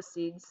sell those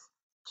seeds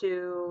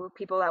to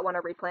people that want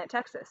to replant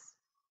Texas.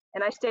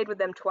 And I stayed with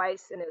them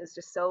twice, and it was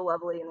just so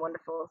lovely and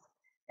wonderful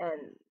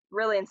and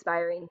really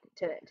inspiring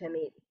to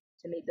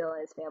meet Bill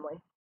and his family.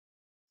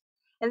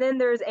 And then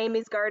there's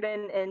Amy's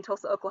garden in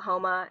Tulsa,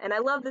 Oklahoma. And I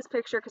love this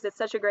picture because it's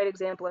such a great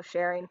example of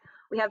sharing.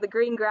 We have the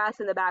green grass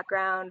in the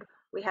background,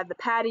 we have the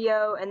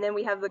patio, and then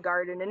we have the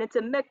garden. And it's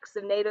a mix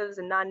of natives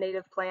and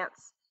non-native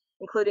plants,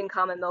 including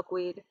common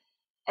milkweed.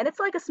 And it's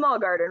like a small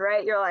garden,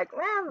 right? You're like,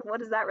 well, what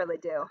does that really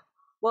do?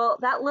 Well,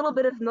 that little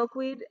bit of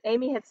milkweed,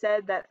 Amy had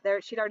said that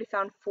she'd already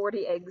found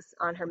 40 eggs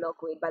on her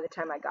milkweed by the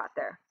time I got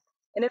there.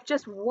 And if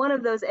just one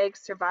of those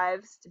eggs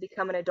survives to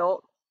become an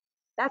adult,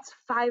 that's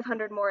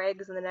 500 more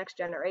eggs in the next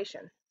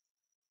generation.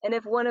 And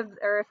if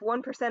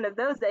 1% of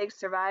those eggs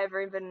survive,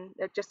 or even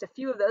if just a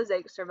few of those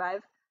eggs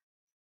survive,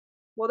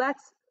 well,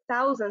 that's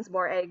thousands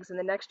more eggs in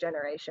the next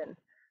generation.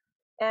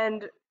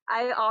 And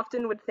I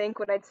often would think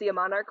when I'd see a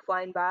monarch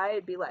flying by,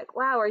 I'd be like,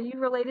 wow, are you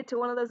related to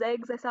one of those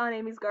eggs I saw in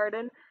Amy's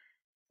garden?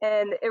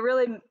 And it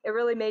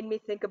really made me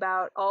think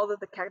about all of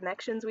the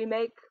connections we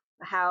make,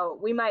 how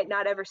we might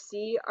not ever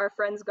see our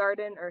friend's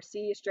garden or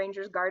see a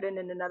stranger's garden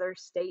in another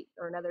state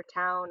or another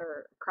town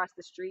or across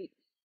the street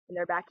in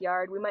their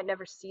backyard. We might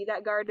never see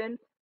that garden,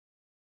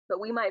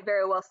 but we might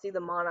very well see the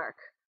monarch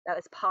that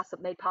was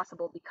made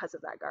possible because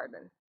of that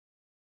garden.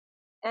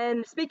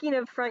 And speaking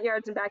of front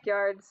yards and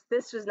backyards,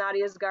 this was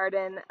Nadia's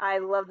garden. I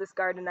love this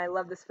garden. I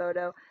love this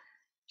photo.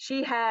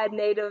 She had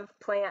native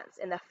plants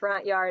in the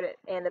front yard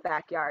and the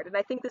backyard. And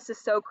I think this is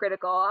so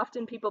critical.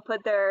 Often people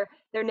put their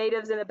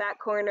natives in the back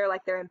corner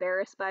like they're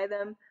embarrassed by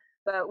them,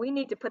 but we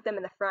need to put them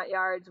in the front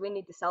yards. We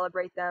need to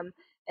celebrate them,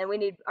 and we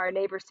need our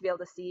neighbors to be able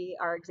to see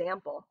our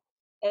example.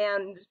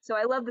 And so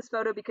I love this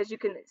photo because you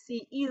can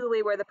see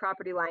easily where the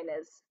property line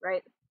is,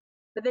 right?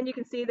 But then you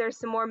can see there's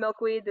some more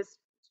milkweed,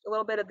 a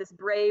little bit of this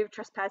brave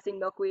trespassing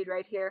milkweed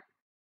right here.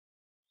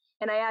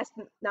 And I asked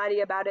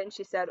Nadia about it, and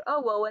she said,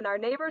 oh, well, when our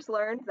neighbors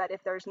learned that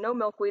if there's no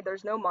milkweed,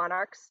 there's no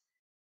monarchs,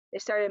 they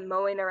started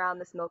mowing around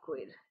this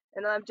milkweed.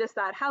 And I've just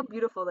thought, how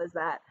beautiful is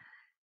that?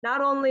 Not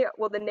only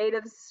will the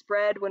natives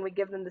spread when we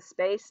give them the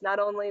space, not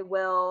only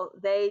will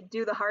they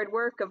do the hard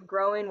work of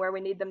growing where we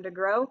need them to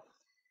grow,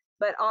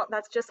 but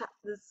that's just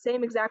the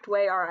same exact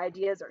way our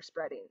ideas are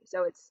spreading.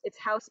 So it's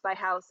house by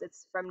house,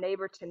 it's from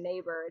neighbor to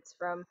neighbor, it's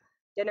from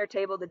dinner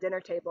table to dinner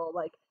table.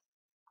 Like,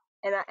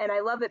 and I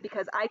love it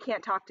because I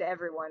can't talk to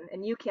everyone,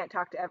 and you can't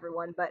talk to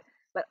everyone, but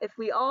if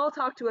we all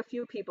talk to a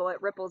few people,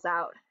 it ripples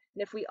out.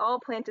 And if we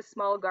all plant a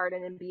small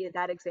garden and be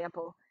that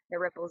example, it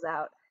ripples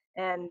out.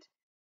 And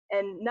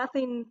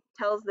nothing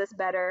tells this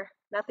better,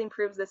 nothing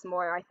proves this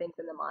more, I think,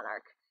 than the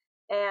monarch.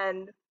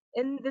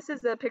 And this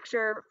is a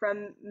picture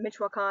from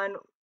Michoacan,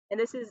 and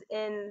this is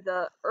in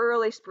the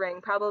early spring,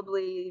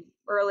 probably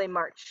early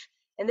March.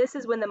 And this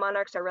is when the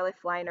monarchs are really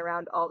flying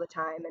around all the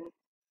time.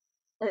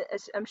 And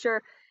I'm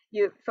sure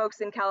you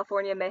folks in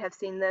California may have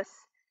seen this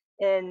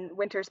in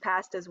winters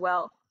past as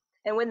well.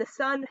 And when the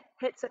sun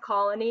hits a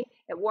colony,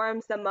 it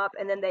warms them up,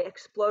 and then they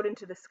explode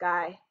into the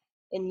sky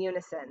in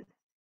unison.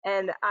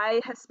 And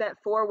I have spent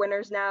 4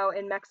 winters now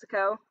in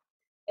Mexico,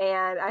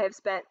 and I have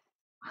spent,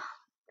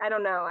 I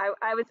don't know,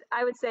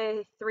 I would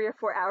say 3 or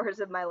 4 hours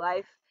of my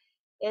life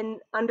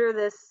under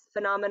this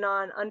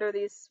phenomenon, under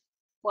these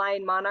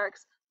flying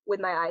monarchs, with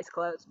my eyes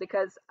closed,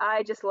 because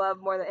I just love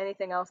more than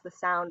anything else the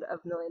sound of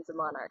millions of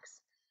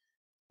monarchs.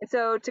 And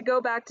so to go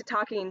back to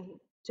talking,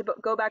 to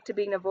go back to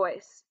being a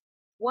voice,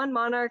 one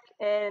monarch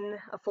in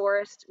a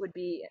forest would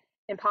be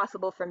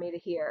impossible for me to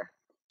hear,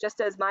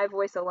 just as my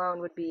voice alone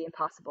would be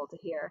impossible to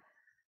hear.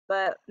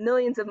 But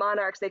millions of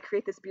monarchs, they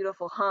create this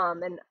beautiful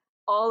hum, and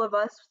all of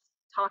us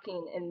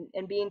talking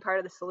and being part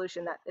of the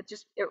solution, that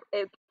it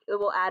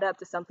will add up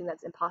to something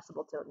that's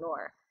impossible to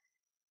ignore.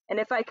 And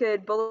if I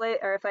could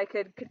if I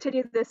could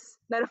continue this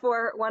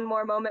metaphor one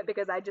more moment,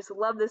 because I just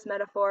love this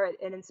metaphor,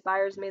 it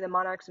inspires me. The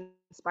monarchs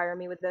inspire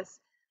me with this.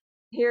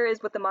 Here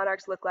is what the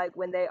monarchs look like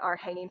when they are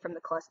hanging from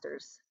the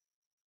clusters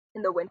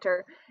in the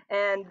winter.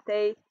 And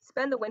they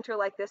spend the winter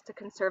like this to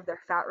conserve their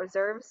fat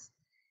reserves.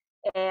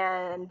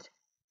 And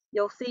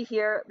you'll see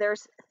here,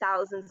 there's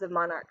thousands of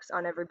monarchs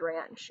on every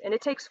branch. And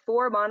it takes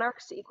 4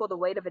 monarchs to equal the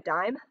weight of a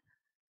dime.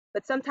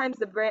 But sometimes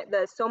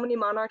so many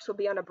monarchs will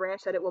be on a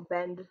branch that it will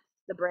bend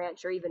the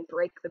branch or even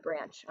break the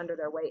branch under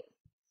their weight.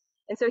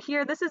 And so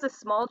here, this is a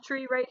small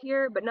tree right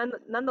here, but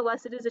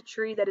nonetheless, it is a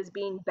tree that is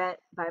being bent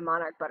by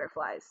monarch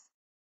butterflies.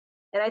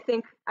 And I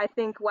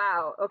think,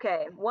 wow,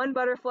 okay, one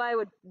butterfly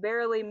would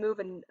barely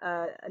move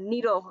a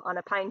needle on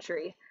a pine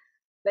tree,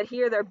 but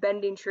here they're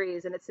bending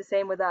trees, and it's the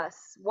same with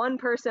us. One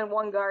person,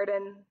 one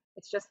garden,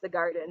 it's just the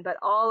garden, but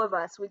all of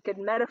us, we could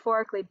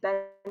metaphorically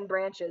bend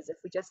branches if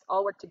we just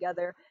all work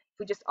together, if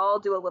we just all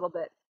do a little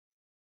bit.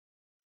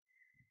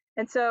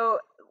 And so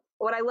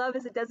what I love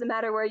is it doesn't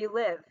matter where you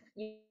live.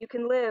 You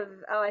can live,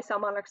 oh, I saw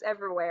monarchs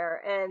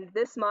everywhere, and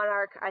this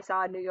monarch I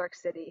saw in New York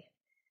City.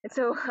 And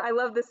so I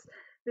love this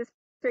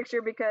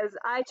picture because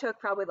I took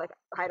probably, like,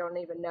 I don't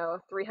even know,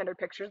 300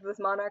 pictures of this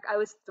monarch. I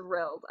was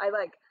thrilled.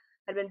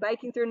 I'd been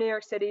biking through New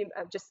York City,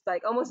 just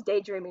like almost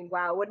daydreaming,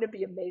 wow, wouldn't it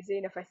be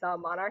amazing if I saw a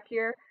monarch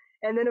here?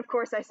 And then of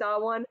course I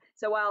saw one.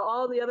 So while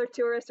all the other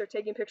tourists are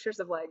taking pictures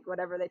of, like,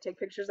 whatever they take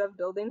pictures of,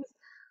 buildings,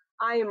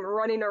 I am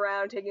running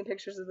around taking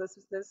pictures of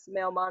this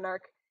male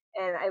monarch,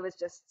 and it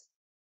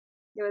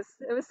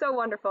was so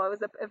wonderful. It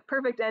was a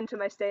perfect end to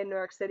my stay in New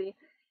York City.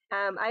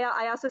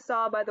 I also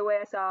saw, by the way,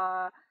 I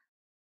saw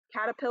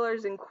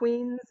caterpillars in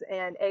Queens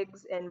and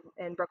eggs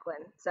in Brooklyn.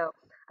 So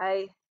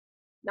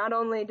not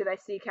only did I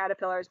see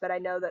caterpillars, but I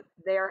know that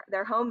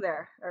they're home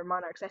there, or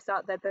monarchs. I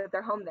saw that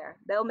they're home there.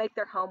 They'll make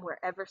their home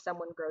wherever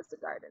someone grows the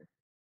garden.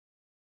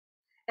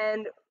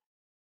 And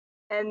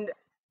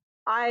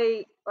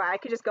I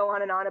could just go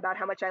on and on about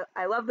how much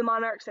I love the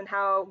monarchs and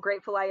how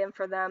grateful I am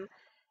for them.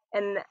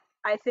 And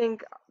I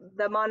think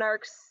the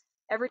monarchs,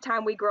 every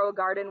time we grow a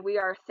garden, we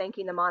are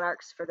thanking the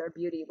monarchs for their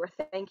beauty.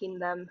 We're thanking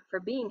them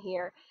for being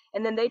here.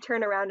 And then they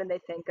turn around and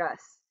they thank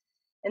us.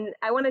 And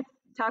I want to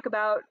talk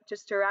about,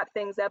 just to wrap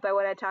things up, I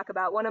want to talk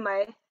about one of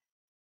my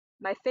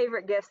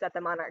favorite gifts that the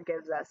monarch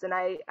gives us. And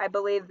I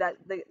believe that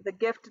the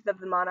gift of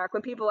the monarch,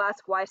 when people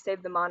ask why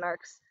save the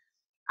monarchs,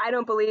 I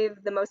don't believe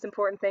the most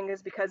important thing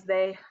is because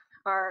they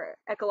are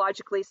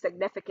ecologically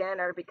significant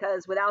or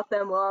because without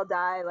them we'll all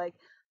die. Like,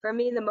 for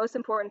me, the most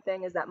important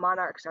thing is that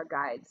monarchs are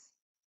guides.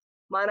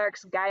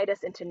 Monarchs guide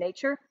us into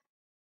nature.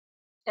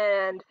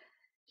 And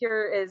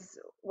here is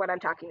what I'm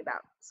talking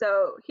about.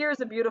 So here's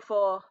a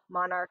beautiful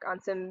monarch on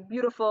some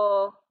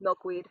beautiful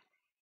milkweed.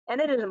 And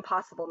it is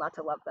impossible not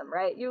to love them,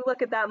 right? You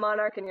look at that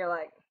monarch and you're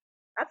like,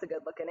 that's a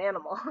good looking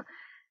animal.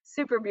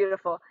 Super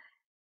beautiful.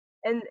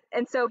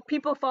 And so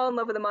people fall in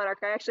love with the monarch.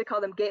 I actually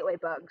call them gateway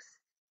bugs.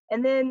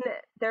 And then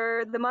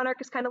the monarch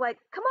is kind of like,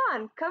 come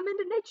on, come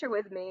into nature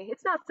with me.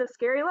 It's not so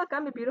scary. Look,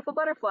 I'm a beautiful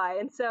butterfly.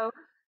 And so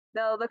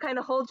they'll kind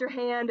of hold your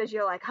hand as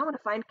you're like, I want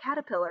to find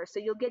caterpillars. So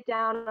you'll get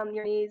down on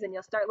your knees and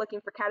you'll start looking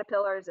for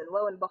caterpillars, and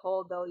lo and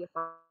behold, you'll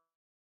find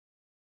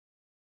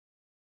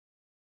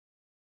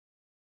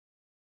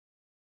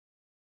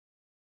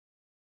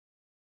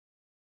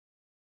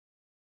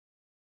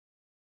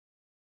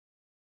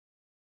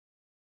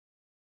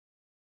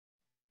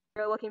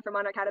you're looking for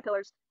monarch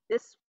caterpillars.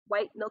 This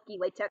white milky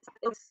latex,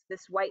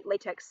 this white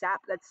latex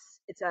sap,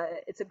 it's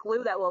a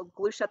glue that will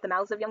glue shut the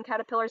mouths of young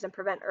caterpillars and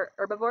prevent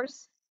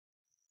herbivores.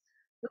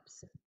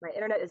 Oops, my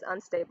internet is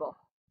unstable.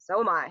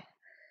 So am I.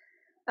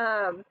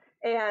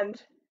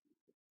 And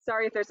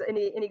sorry if there's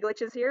any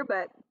glitches here,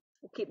 but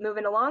we'll keep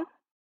moving along.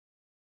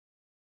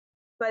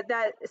 But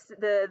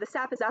the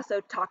sap is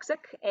also toxic,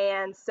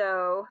 and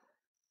so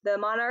the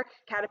monarch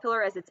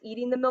caterpillar, as it's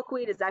eating the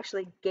milkweed, is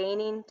actually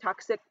gaining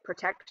toxic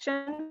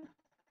protection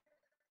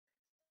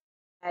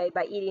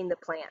by eating the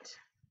plant.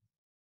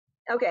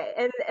 Okay,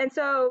 and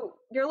so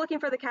you're looking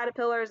for the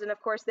caterpillars, and of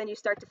course then you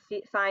start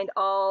to find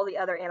all the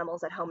other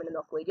animals at home in the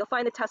milkweed. You'll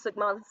find the tussock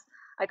moths.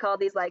 I call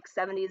these like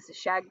 70s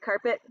shag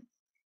carpet,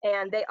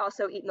 and they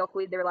also eat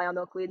milkweed. They rely on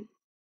milkweed.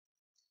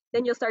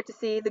 Then you'll start to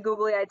see the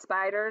googly-eyed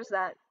spiders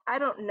that I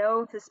don't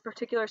know if this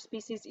particular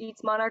species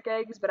eats monarch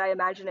eggs, but I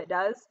imagine it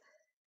does.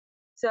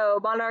 So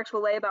monarchs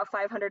will lay about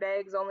 500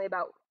 eggs, only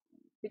about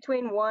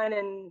between 1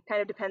 and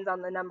kind of depends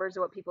on the numbers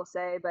of what people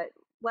say, but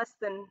less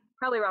than,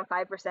 probably around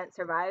 5%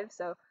 survive.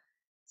 So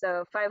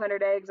So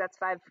 500 eggs, that's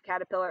 5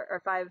 caterpillar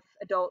or 5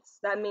 adults.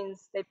 That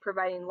means they're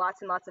providing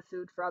lots and lots of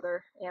food for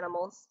other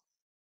animals.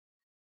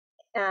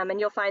 And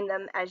you'll find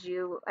them as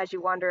you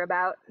wander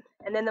about.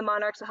 And then the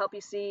monarchs will help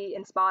you see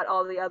and spot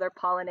all the other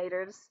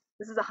pollinators.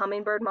 This is a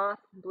hummingbird moth.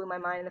 It blew my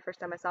mind the first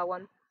time I saw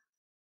one.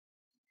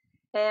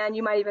 And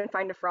you might even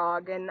find a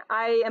frog. And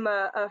I am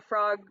a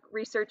frog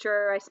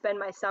researcher. I spend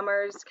my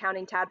summers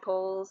counting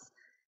tadpoles.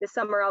 This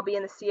summer I'll be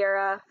in the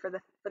Sierra for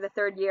the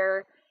third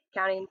year,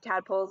 counting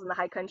tadpoles in the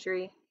high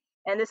country.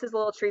 And this is a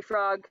little tree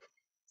frog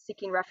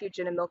seeking refuge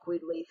in a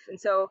milkweed leaf. And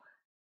so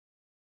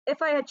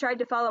if I had tried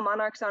to follow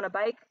monarchs on a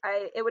bike,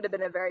 it would have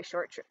been a very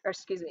short trip. Or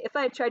excuse me, if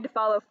I had tried to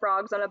follow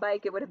frogs on a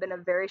bike, it would have been a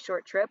very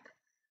short trip.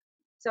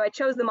 So I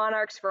chose the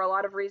monarchs for a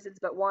lot of reasons,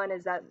 but one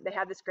is that they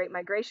have this great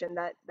migration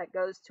that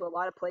goes to a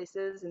lot of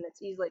places and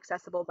it's easily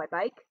accessible by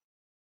bike.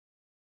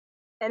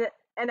 And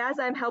as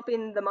I'm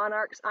helping the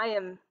monarchs, I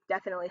am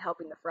definitely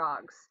helping the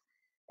frogs.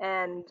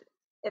 And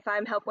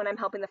when I'm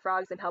helping the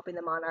frogs, I'm helping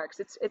the monarchs.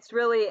 It's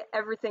really,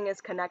 everything is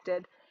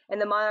connected.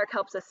 And the monarch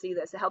helps us see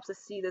this. It helps us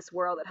see this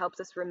world. It helps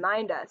us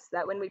remind us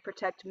that when we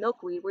protect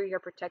milkweed, we are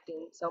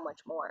protecting so much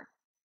more.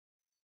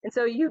 And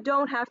so you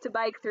don't have to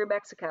bike through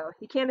Mexico.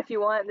 You can if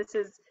you want. This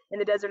is in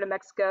the desert of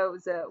Mexico. It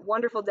was a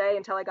wonderful day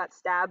until I got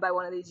stabbed by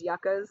one of these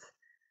yuccas.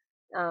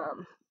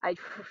 I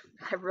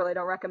really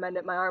don't recommend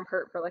it. My arm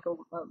hurt for like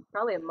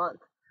probably a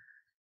month.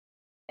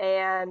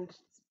 And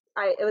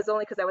it was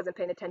only because I wasn't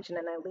paying attention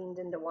and I leaned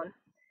into one.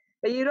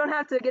 But you don't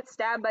have to get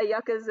stabbed by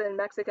yuccas in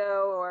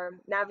Mexico or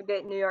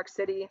navigate New York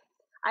City.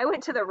 I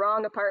went to the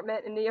wrong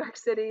apartment in New York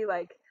City.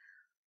 Like,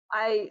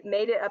 I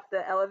made it up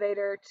the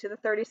elevator to the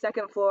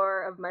 32nd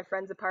floor of my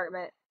friend's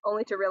apartment,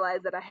 only to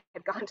realize that I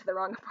had gone to the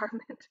wrong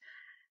apartment.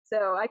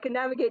 So I can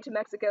navigate to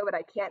Mexico, but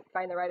I can't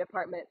find the right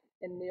apartment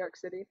in New York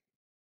City.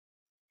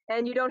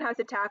 And you don't have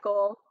to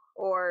tackle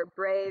or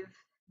brave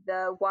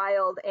the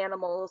wild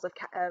animals of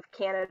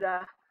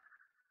Canada.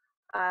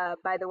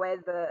 By the way,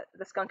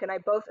 the skunk and I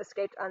both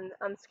escaped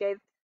unscathed.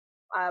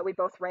 We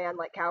both ran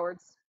like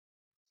cowards.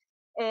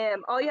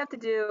 And all you have to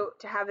do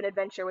to have an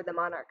adventure with the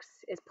monarchs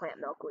is plant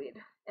milkweed.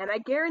 And I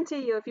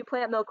guarantee you, if you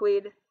plant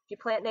milkweed, if you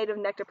plant native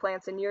nectar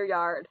plants in your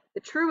yard,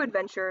 the true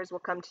adventurers will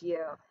come to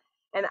you.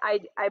 And I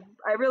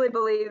really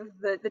believe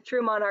the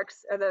true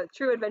monarchs, or the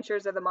true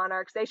adventurers are the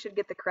monarchs. They should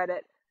get the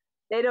credit.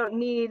 They don't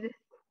need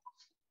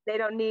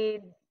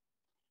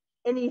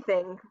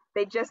anything.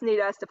 They just need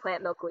us to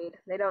plant milkweed.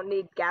 They don't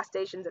need gas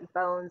stations and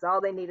phones.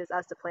 All they need is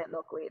us to plant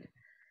milkweed.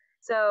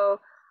 So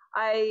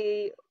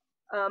I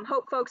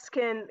hope folks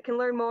can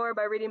learn more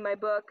by reading my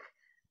book.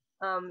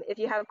 If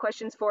you have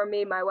questions for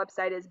me, my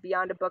website is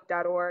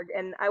beyondabook.org.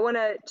 And I want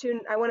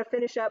to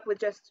finish up with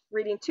just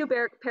reading two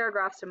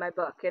paragraphs of my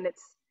book, and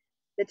it's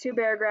the two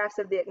paragraphs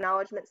of the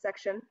acknowledgement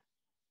section.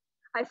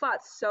 I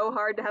fought so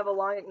hard to have a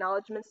long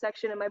acknowledgement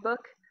section in my book.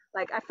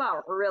 Like, I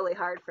fought really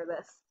hard for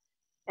this.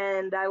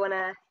 And I want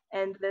to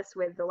end this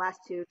with the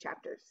last two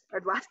chapters, or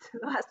the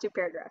last two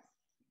paragraphs.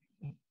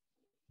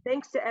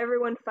 Thanks to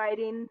everyone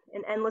fighting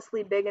in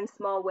endlessly big and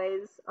small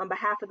ways on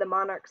behalf of the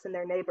monarchs and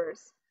their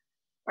neighbors.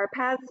 Our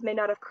paths may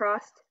not have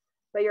crossed,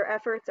 but your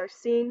efforts are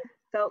seen,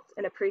 felt,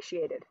 and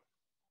appreciated.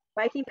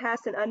 Biking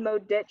past an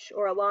unmowed ditch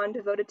or a lawn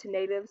devoted to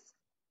natives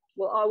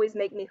will always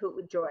make me hoot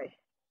with joy.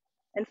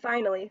 And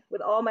finally,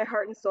 with all my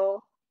heart and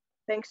soul,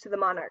 thanks to the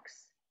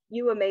monarchs.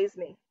 You amaze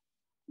me.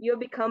 You have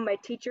become my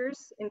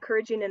teachers,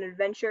 encouraging an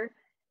adventure,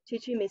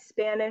 teaching me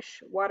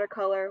Spanish,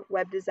 watercolor,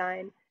 web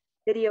design,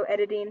 video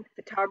editing,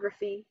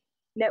 photography,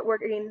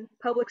 networking,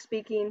 public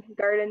speaking,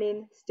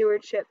 gardening,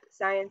 stewardship,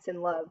 science,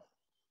 and love.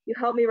 You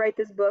helped me write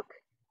this book,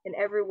 and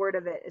every word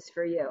of it is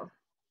for you.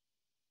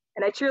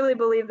 And I truly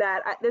believe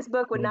that this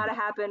book would not have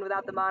happened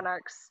without the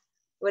monarchs.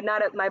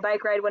 My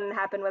bike ride wouldn't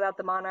happen without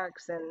the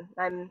monarchs,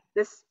 and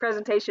this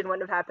presentation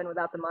wouldn't have happened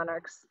without the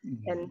monarchs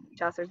and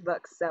Chaucer's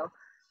books. So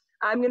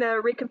I'm going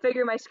to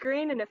reconfigure my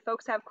screen, and if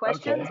folks have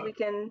questions, we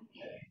can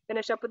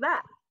finish up with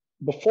that.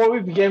 Before we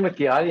begin with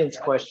the audience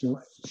questions,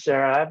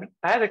 Sarah,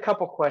 I had a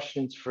couple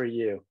questions for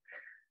you.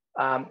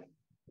 I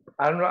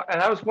don't know,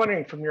 and I was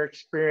wondering, from your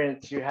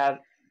experience,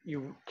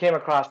 you came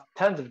across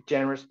tons of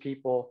generous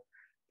people,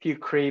 few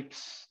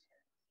creeps,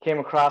 came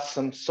across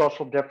some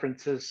social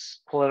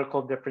differences,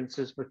 political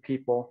differences with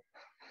people.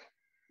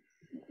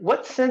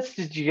 What sense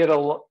did you get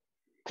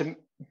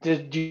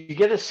did you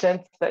get a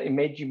sense that it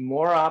made you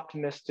more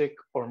optimistic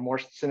or more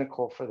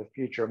cynical for the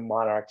future of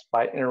monarchs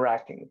by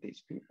interacting with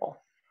these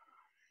people?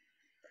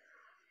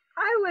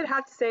 I would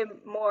have to say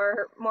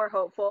more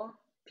hopeful.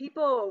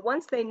 People,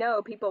 once they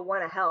know, people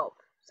want to help.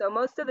 So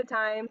most of the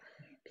time,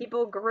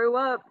 people grew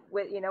up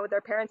with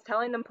their parents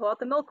telling them pull out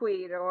the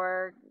milkweed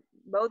or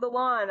mow the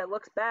lawn. It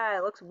looks bad.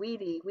 It looks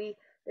weedy. We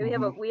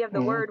have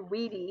the word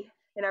weedy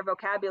in our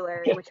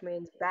vocabulary, which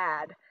means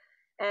bad.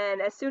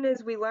 And as soon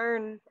as we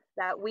learn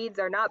that weeds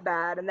are not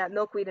bad and that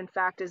milkweed, in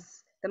fact,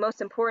 is the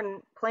most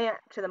important plant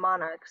to the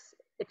monarchs,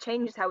 it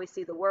changes how we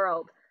see the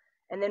world.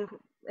 And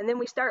then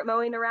we start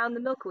mowing around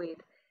the milkweed.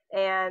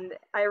 And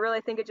I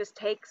really think it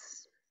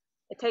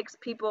takes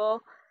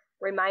people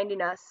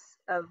reminding us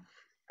of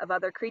of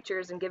other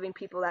creatures and giving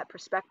people that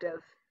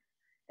perspective.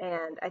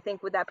 And I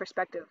think with that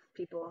perspective,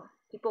 people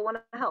want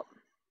to help.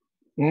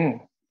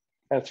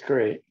 That's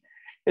great.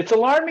 It's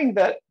alarming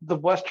that the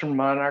Western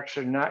monarchs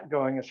are not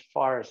going as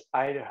far as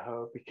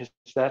Idaho, because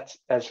that's,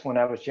 as when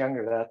I was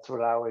younger, that's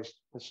what I always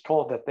was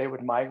told, that they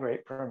would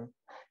migrate from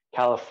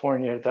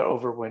California, the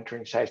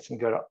overwintering sites, and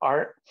go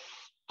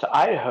to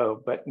Idaho.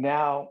 But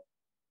now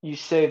you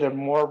say they're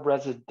more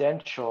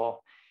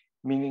residential,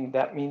 meaning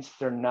that means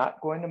they're not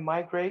going to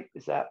migrate.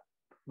 Is that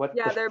what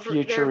the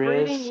future they're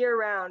breeding is? year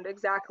round,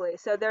 exactly.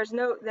 So there's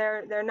no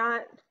they're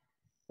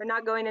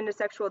not going into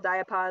sexual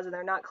diapause, and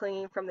they're not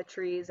clinging from the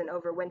trees and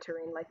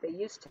overwintering like they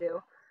used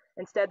to.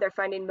 Instead, they're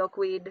finding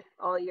milkweed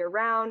all year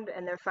round,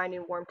 and they're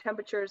finding warm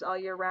temperatures all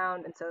year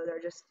round, and so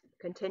they're just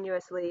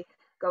continuously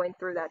going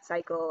through that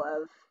cycle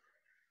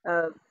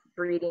of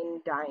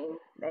breeding, dying,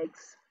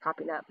 eggs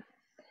popping up.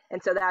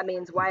 And so that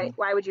means why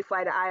would you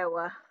fly to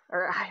Iowa?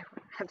 Or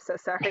I'm so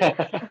sorry.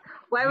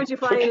 Why would you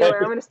fly anywhere?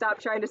 I'm going to stop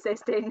trying to say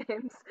state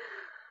names.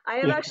 I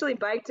have actually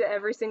biked to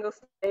every single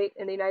state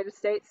in the United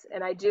States,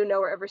 and I do know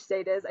where every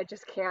state is. I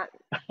just can't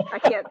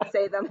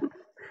say them.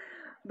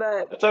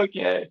 But it's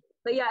okay.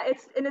 But yeah,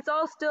 it's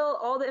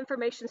all the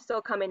information's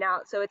still coming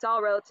out, so it's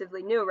all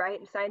relatively new, right?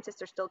 And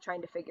scientists are still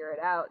trying to figure it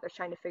out. They're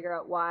trying to figure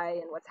out why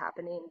and what's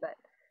happening, but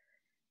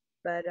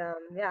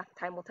yeah,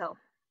 time will tell.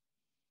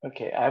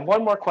 Okay, I have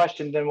one more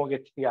question, then we'll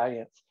get to the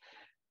audience.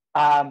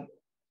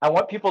 I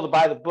want people to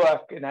buy the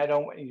book, and I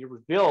don't want you to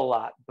reveal a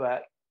lot,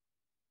 but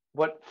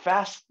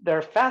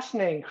they're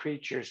fascinating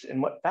creatures.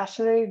 And what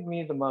fascinated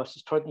me the most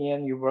is toward the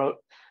end, you wrote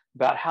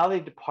about how they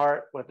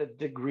depart with a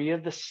degree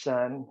of the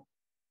sun.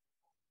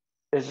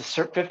 There's a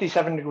certain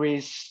 57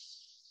 degrees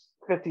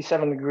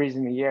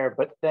in the air,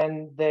 but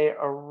then they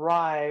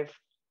arrive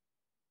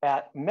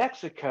at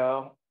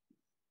Mexico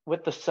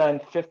with the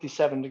sun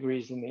 57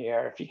 degrees in the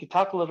air. If you could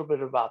talk a little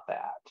bit about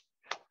that.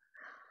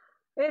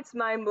 It's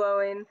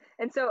mind-blowing.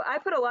 And so I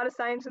put a lot of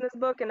science in this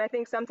book, and I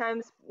think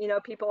sometimes,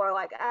 people are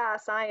like,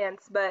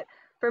 science, but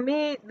for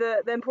me,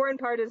 the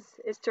important part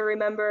is to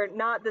remember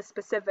not the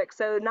specifics.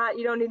 So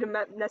you don't need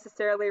to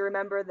necessarily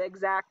remember the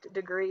exact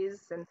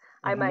degrees, and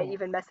I might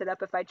even mess it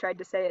up if I tried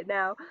to say it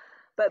now,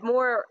 but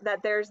more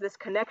that there's this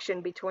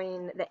connection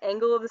between the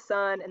angle of the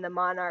sun and the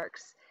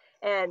monarchs.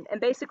 And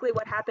basically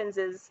what happens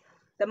is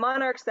the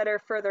monarchs that are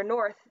further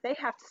north, they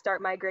have to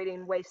start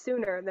migrating way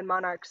sooner than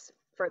monarchs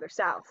further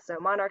south. So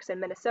monarchs in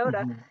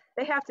Minnesota,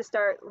 they have to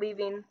start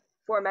leaving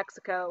for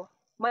Mexico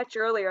much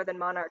earlier than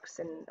monarchs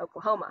in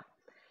Oklahoma.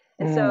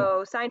 And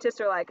so scientists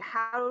are like,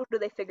 how do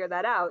they figure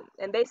that out?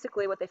 And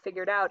basically what they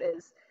figured out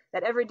is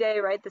that every day,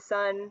 right, the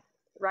sun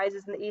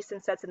rises in the east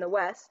and sets in the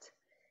west.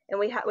 And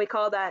we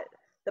call that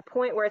the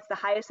point where it's the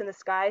highest in the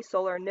sky,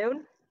 solar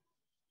noon.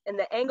 And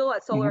the angle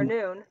at solar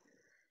noon,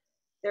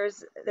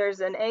 there's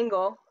an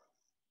angle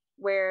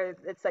where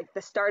it's like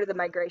the start of the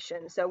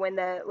migration. So when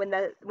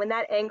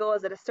that angle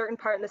is at a certain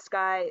part in the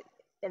sky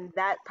in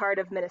that part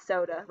of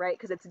Minnesota, right?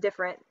 Because it's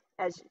different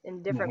as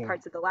in different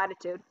parts of the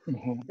latitude,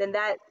 then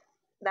that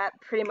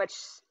pretty much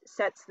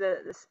sets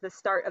the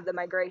start of the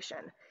migration.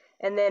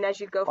 And then as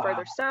you go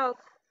further south,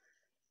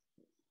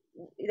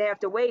 they have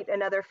to wait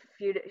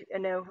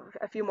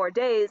a few more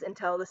days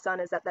until the sun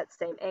is at that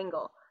same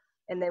angle.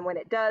 And then when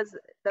it does,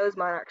 those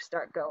monarchs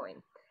start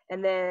going.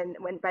 And then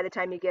by the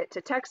time you get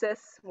to Texas,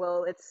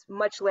 well, it's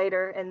much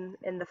later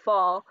in the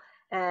fall,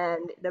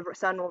 and the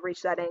sun will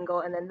reach that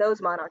angle, and then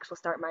those monarchs will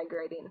start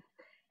migrating.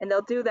 And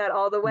they'll do that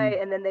all the way,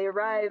 and then they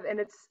arrive, and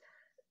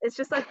it's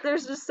just like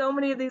there's just so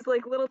many of these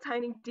like little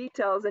tiny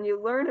details, and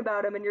you learn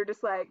about them, and you're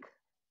just like,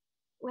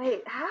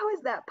 wait, how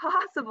is that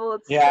possible?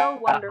 It's so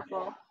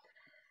wonderful.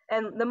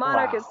 And the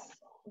monarch is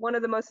one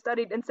of the most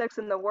studied insects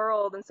in the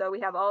world, and so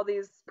we have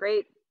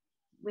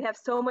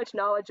so much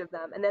knowledge of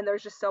them, and then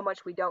there's just so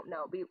much we don't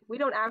know. We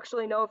don't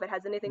actually know if it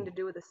has anything to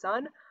do with the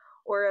sun,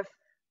 or if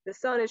the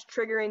sun is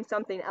triggering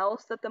something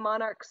else that the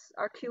monarchs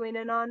are cueing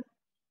in on.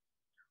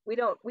 We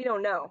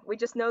don't know. We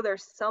just know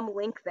there's some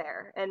link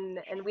there, and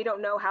we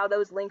don't know how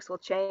those links will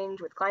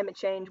change with climate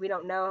change. We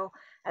don't know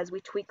as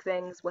we tweak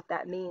things what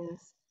that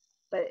means,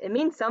 but it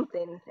means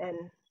something, and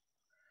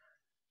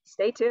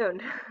stay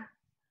tuned.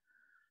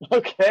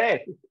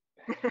 Okay.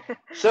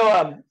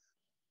 So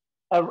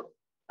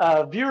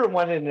a viewer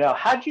wanted to know,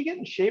 how'd you get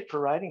in shape for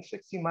riding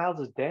 60 miles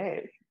a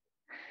day?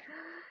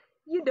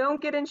 You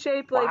don't get in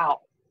shape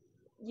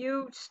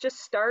you just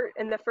start.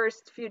 In the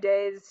first few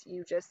days,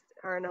 you just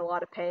are in a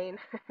lot of pain.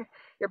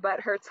 Your butt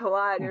hurts a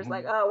lot, and you're just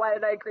like, oh, why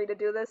did I agree to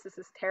do this? This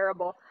is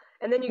terrible.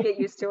 And then you get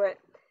used to it.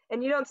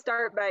 And you don't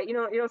start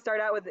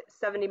out with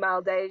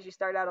 70-mile days. You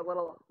start out a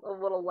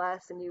little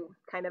less, and you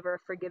kind of are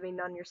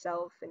forgiving on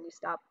yourself, and you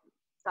stop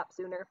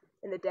sooner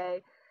in the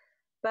day.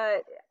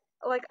 But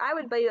like I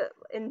would be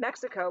in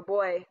Mexico,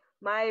 boy,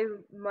 my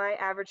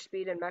average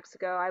speed in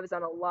Mexico, I was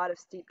on a lot of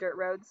steep dirt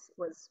roads,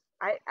 was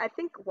I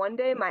think one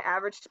day my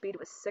average speed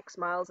was 6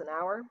 miles an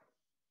hour,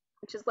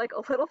 which is like a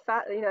little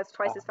fast, it's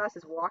twice as fast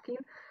as walking.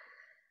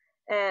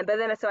 But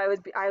then so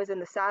I was in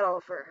the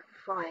saddle for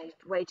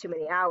way too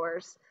many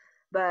hours,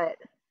 but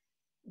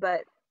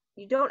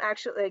you don't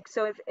actually like,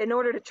 so if in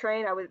order to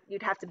train,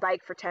 you'd have to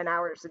bike for 10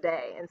 hours a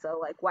day. And so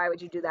like, why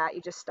would you do that?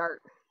 You just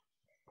start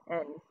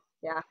and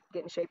yeah,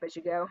 get in shape as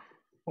you go.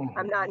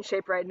 I'm not in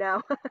shape right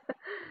now.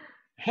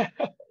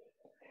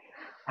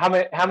 How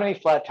many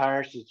flat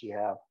tires did you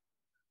have?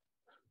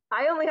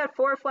 I only had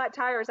 4 flat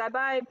tires. I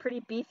buy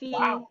pretty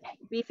Wow.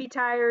 beefy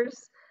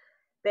tires.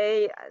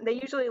 They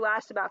usually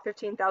last about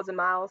 15,000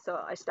 miles. So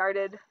I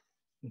started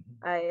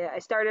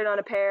on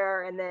a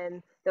pair, and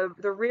then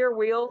the rear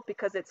wheel,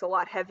 because it's a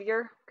lot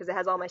heavier because it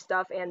has all my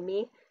stuff and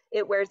me,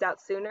 it wears out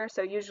sooner.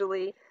 So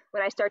usually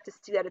when I start to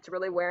see that it's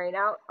really wearing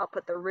out, I'll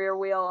put the rear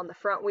wheel on the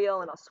front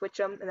wheel and I'll switch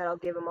them, and that'll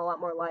give them a lot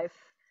more life.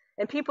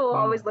 And people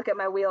always Mm. look at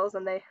my wheels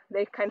and they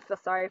kind of feel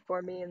sorry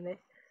for me, and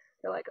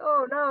they're like,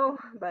 oh no,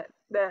 but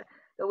the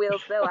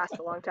wheels, they last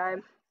a long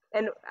time.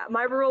 And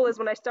my rule is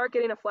when I start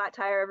getting a flat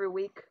tire every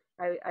week,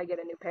 I get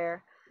a new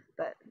pair.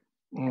 But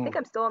I think Mm.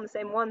 I'm still on the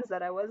same ones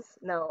that I was.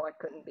 No, I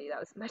couldn't be. That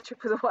was my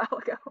trip was a while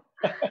ago.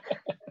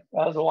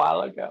 That was a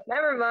while ago.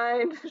 Never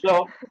mind.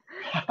 So,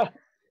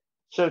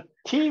 so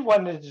T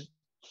wanted to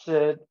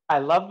said, I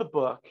love the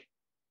book,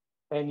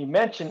 and you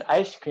mentioned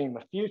ice cream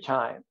a few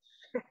times.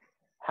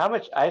 How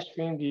much ice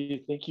cream do you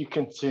think you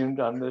consumed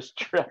on this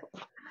trip?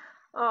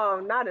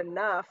 Oh, not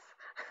enough.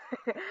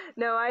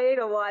 No, I ate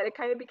a lot. It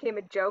kind of became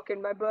a joke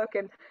in my book,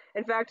 and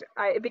in fact,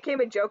 it became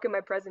a joke in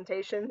my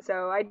presentation.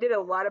 So I did a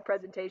lot of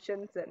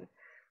presentations, and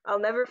I'll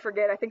never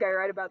forget. I think I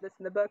write about this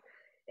in the book.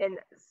 In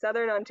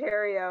Southern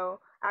Ontario,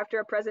 after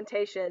a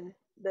presentation,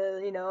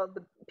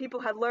 the people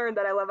had learned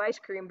that I love ice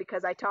cream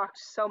because I talked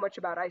so much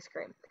about ice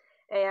cream,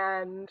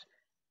 and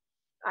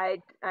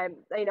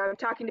I'm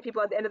talking to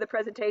people at the end of the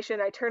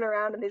presentation. I turn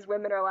around and these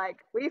women are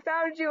like, "We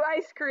found you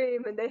ice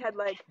cream," and they had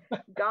like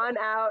gone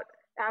out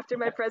after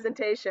my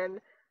presentation,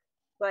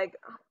 like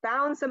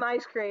found some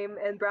ice cream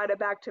and brought it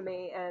back to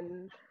me.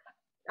 And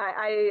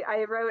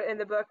I wrote in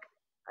the book,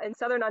 in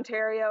Southern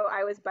Ontario,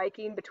 I was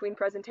biking between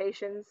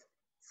presentations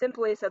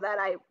simply so that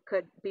I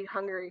could be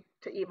hungry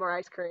to eat more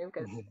ice cream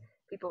because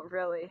people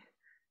really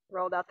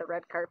rolled out the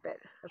red carpet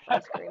of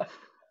ice cream.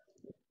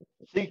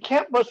 So you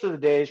camp most of the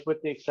days,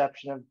 with the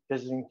exception of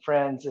visiting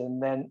friends.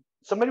 And then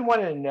somebody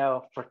wanted to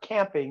know, for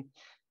camping,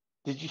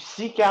 did you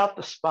seek out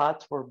the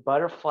spots where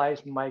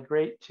butterflies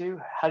migrate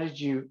to? How did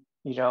you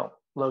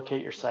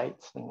locate your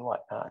sites and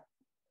whatnot?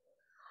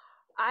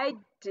 I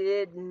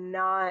did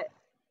not.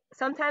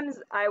 Sometimes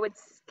I would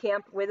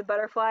camp with a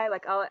butterfly.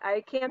 Like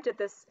I camped at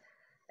this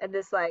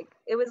like,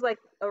 it was like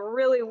a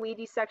really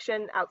weedy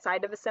section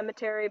outside of a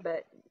cemetery,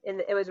 but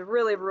it was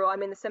really rural. I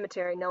mean, the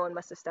cemetery, no one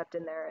must have stepped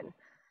in there in,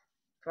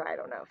 for I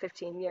don't know,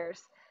 15 years.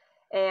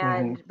 Hmm.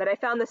 And but I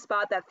found the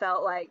spot that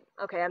felt like,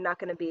 okay, I'm not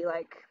going to be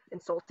like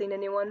insulting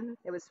anyone.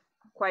 It was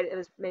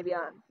maybe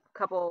a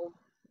couple,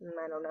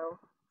 I don't know,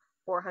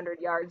 400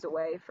 yards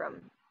away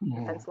from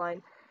the Hmm. fence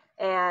line.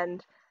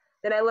 And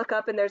then I look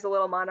up and there's a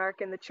little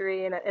monarch in the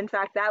tree. And in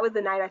fact, that was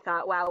the night I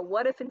thought, wow,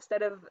 what if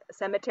instead of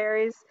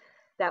cemeteries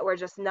that were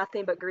just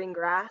nothing but green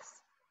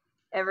grass,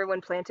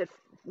 everyone planted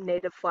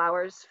native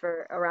flowers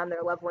for around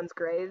their loved ones'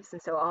 graves,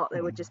 and so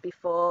it would just be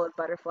full of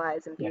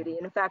butterflies and Yeah. beauty.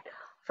 And in fact,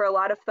 for a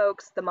lot of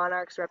folks, the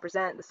monarchs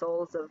represent the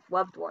souls of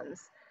loved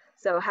ones.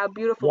 So how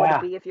beautiful would it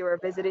Yeah. be if you were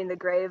visiting the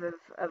grave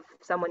of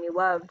someone you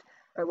loved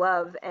or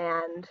love,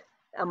 and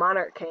a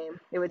monarch came?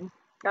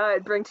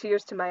 It'd bring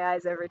tears to my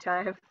eyes every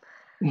time.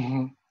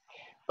 Hmm.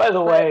 By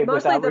the But way,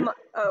 mostly without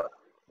oh,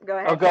 go oh,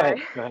 ahead. go ahead.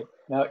 Sorry. Go ahead.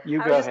 No,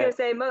 you I was go just gonna ahead.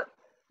 say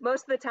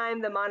most of the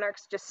time the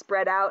monarchs just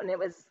spread out, and it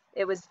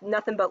was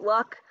nothing but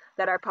luck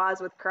that our paths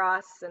would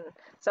cross, and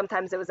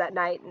sometimes it was at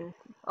night, and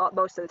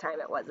most of the time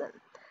it wasn't.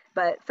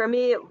 But for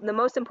me, the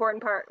most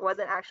important part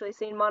wasn't actually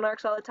seeing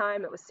monarchs all the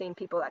time; it was seeing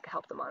people that could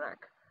help the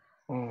monarch.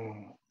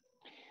 Mm.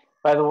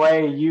 By the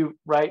way, you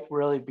write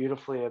really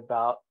beautifully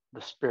about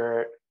the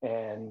spirit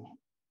and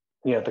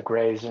the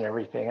graves and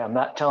everything. I'm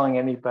not telling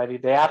anybody;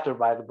 they have to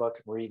buy the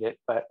book and read it.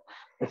 But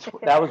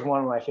that was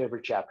one of my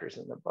favorite chapters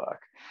in the book.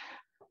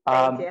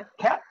 Thank you.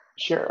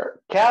 Sure.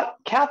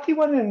 Kathy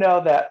wanted to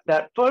know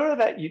that photo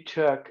that you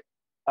took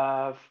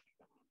of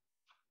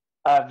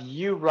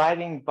you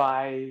riding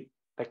by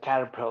the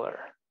caterpillar.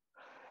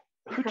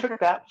 Who took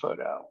that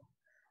photo?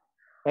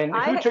 And who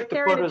I took the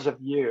carried a photos of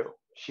you?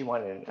 She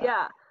wanted to know.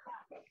 Yeah,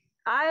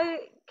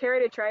 I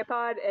carried a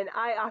tripod, and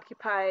I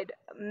occupied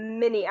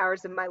many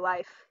hours of my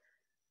life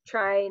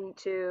trying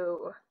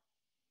to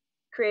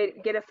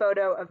get a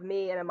photo of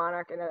me and a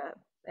monarch in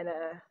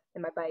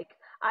my bike.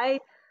 I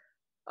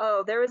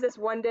Oh, there was this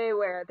one day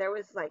where there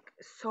was like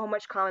so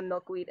much common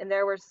milkweed, and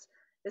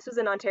this was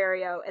in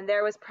Ontario, and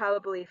there was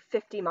probably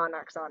 50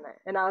 monarchs on it.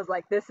 And I was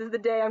like, this is the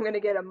day I'm going to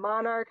get a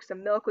monarch,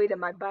 some milkweed,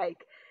 and my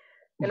bike.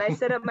 And I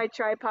set up my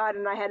tripod,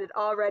 and I had it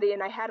all ready,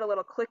 and I had a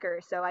little clicker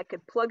so I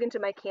could plug into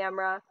my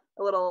camera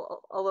a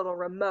little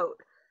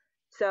remote,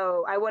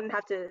 so I wouldn't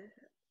have to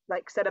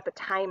like set up a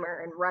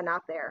timer and run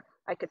out there.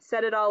 I could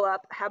set it all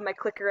up, have my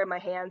clicker in my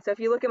hand. So if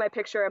you look at my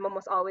picture, I'm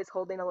almost always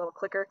holding a little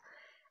clicker.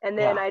 And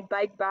then Yeah. I'd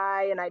bike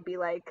by and I'd be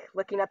like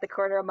looking at the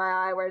corner of my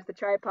eye, where's the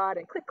tripod?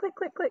 And click, click,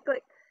 click, click,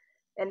 click.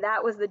 And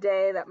that was the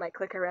day that my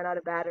clicker ran out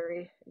of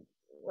battery.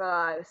 Oh,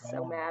 I was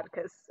so Oh. mad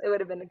because it would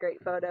have been a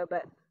great photo,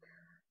 but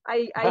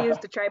I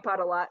used a tripod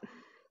a lot.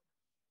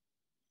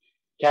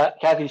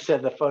 Kathy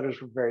said the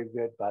photos were very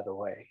good, by the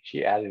way.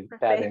 She added that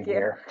Thank in you.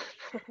 here.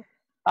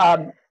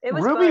 It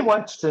was Ruby fun.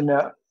 wants to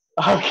know.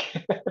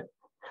 Okay.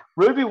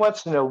 Ruby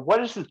wants to know,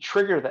 what is the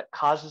trigger that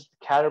causes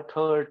the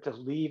caterpillar to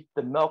leave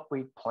the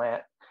milkweed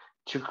plant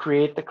to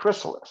create the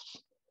chrysalis?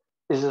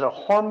 Is it a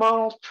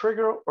hormonal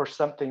trigger or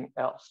something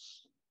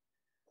else?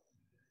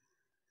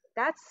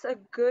 That's a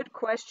good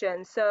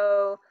question.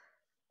 So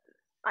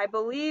I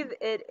believe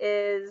it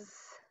is.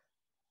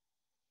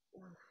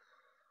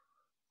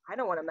 I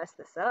don't want to mess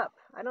this up.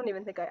 I don't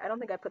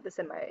think I put this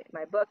in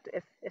my book.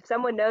 If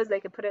someone knows,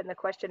 they could put it in the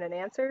question and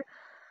answer.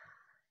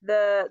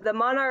 The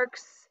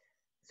monarchs.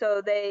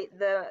 So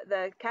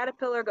the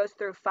caterpillar goes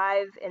through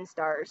 5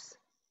 instars,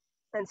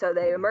 and so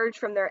they emerge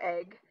from their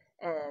egg,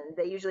 and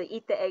they usually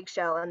eat the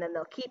eggshell, and then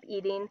they'll keep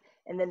eating,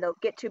 and then they'll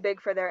get too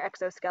big for their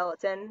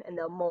exoskeleton, and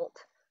they'll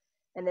molt,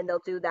 and then they'll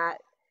do that.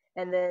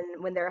 And then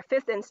when they're a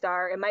 5th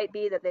instar, it might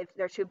be that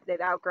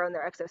they've outgrown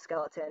their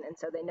exoskeleton, and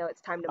so they know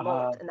it's time to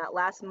molt. Uh, And that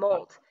last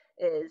molt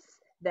is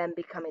them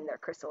becoming their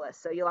chrysalis.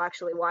 So you'll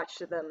actually watch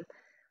them,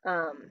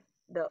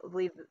 they'll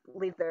leave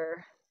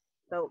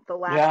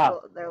yeah,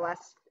 their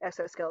last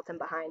exoskeleton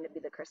behind to be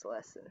the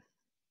chrysalis. And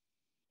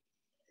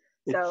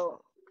it's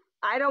so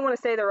I don't want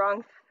to say the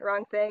wrong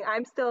thing.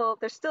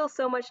 There's still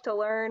so much to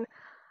learn,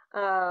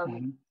 um,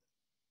 mhm.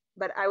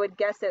 but I would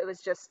guess it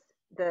was just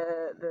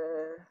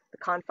the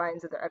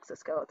confines of their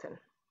exoskeleton.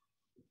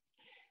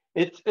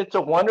 It's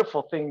a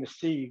wonderful thing to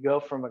see. You go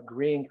from a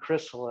green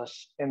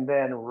chrysalis, and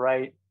then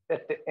right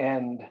at the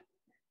end,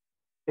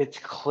 it's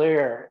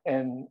clear.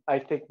 And I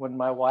think when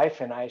my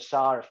wife and I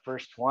saw our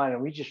first one,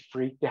 and we just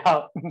freaked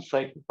out. It's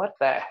like, what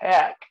the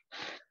heck?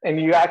 And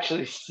you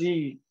actually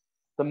see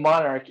the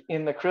monarch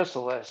in the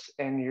chrysalis,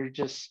 and you're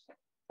just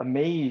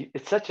amazed.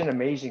 It's such an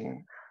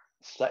amazing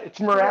sight. It's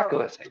I know.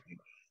 miraculous.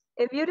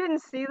 If you didn't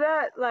see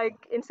that, like,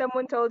 and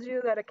someone told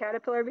you that a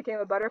caterpillar became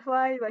a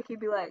butterfly, like, you'd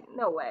be like,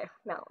 no way,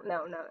 no,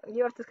 no, no.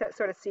 You have to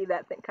sort of see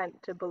that thing kind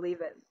of to believe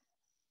it.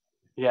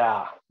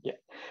 Yeah, yeah.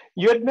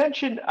 You had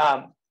mentioned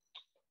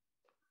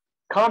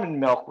common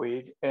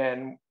milkweed,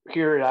 and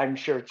here I'm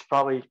sure it's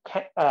probably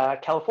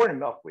California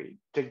milkweed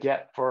to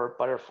get for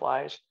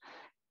butterflies,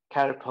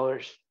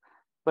 caterpillars.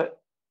 But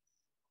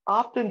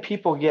often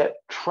people get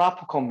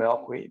tropical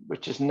milkweed,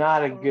 which is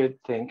not a Mm. good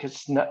thing because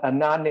it's a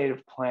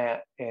non-native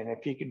plant. And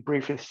if you could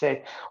briefly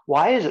say,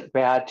 why is it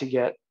bad to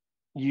get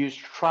use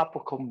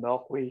tropical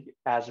milkweed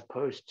as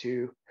opposed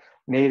to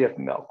native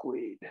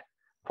milkweed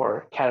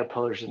for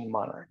caterpillars and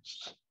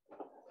monarchs?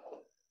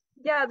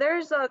 Yeah,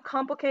 there's a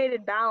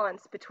complicated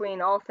balance between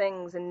all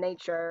things in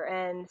nature.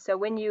 And so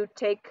when you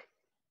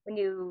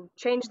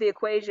change the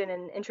equation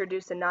and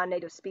introduce a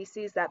non-native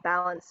species, that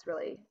balance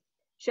really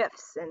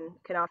shifts and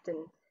can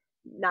often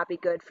not be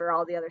good for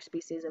all the other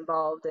species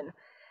involved. And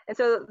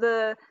so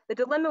the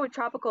dilemma with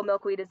tropical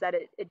milkweed is that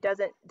it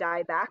doesn't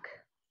die back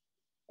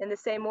in the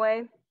same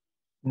way.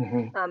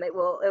 Mm-hmm.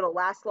 It'll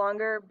last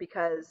longer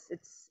because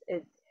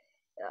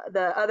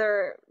the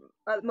other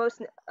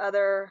most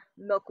other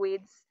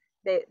milkweeds,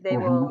 they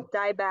Mm-hmm. will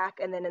die back,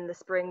 and then in the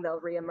spring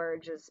they'll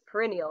reemerge as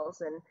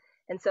perennials.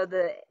 And so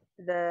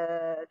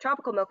the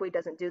tropical milkweed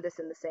doesn't do this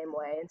in the same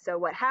way. And so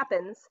what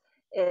happens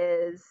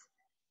is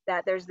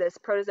that there's this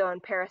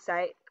protozoan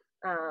parasite,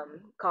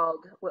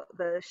 called, well,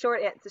 the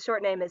short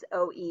name is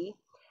OE,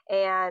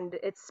 and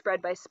it's spread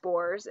by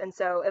spores. And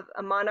so if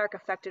a monarch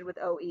affected with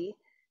OE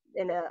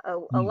in a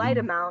light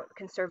Mm-hmm. amount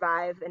can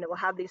survive, and it will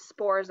have these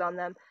spores on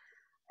them,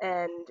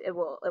 and it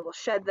will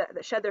shed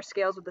their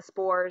scales with the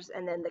spores,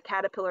 and then the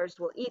caterpillars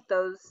will eat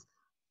those,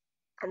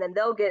 and then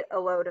they'll get a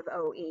load of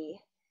OE.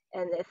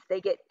 And if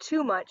they eat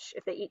too much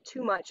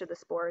of the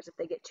spores, if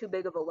they get too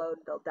big of a load,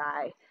 they'll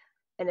die.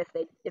 And if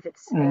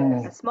it's a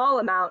Mm-hmm. small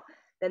amount,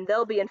 then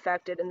they'll be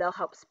infected and they'll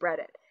help spread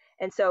it.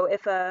 And so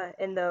if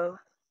in the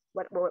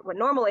what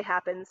normally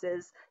happens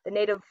is the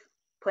native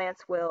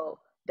plants will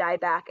die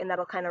back, and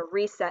that'll kind of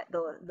reset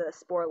the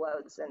spore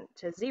loads and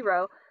to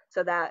zero,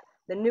 so that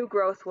the new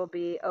growth will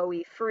be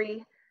OE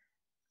free,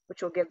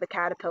 which will give the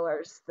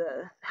caterpillars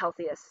the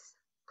healthiest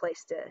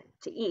place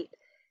to eat.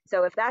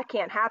 So if that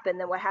can't happen,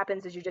 then what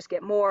happens is you just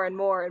get more and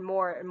more and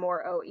more and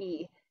more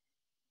OE,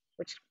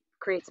 which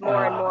creates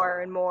more and Uh, more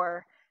and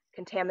more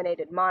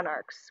contaminated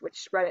monarchs,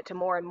 which spread it to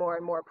more and more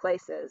and more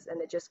places,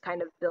 and it just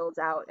kind of builds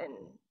out and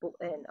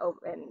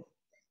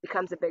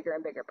becomes a bigger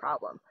and bigger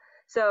problem.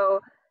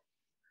 So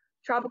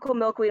tropical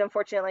milkweed,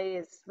 unfortunately,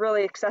 is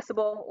really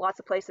accessible.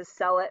 Lots of places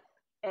sell it,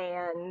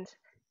 and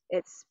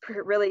it's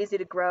really easy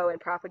to grow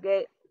and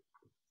propagate.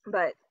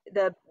 But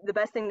the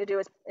best thing to do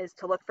is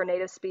to look for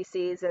native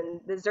species. And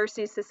the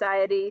Xerces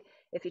Society,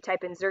 if you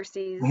type in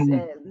Xerces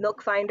mhm.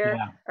 milk finder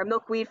Yeah. or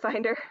milkweed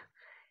finder,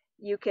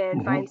 you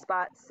can find Mhm.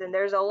 spots. And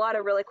there's a lot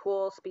of really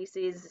cool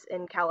species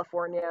in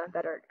California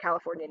that are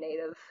California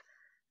native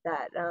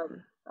that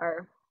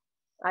are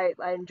I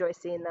enjoy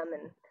seeing them.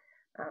 And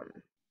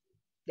um,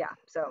 yeah,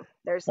 so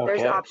there's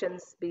Okay.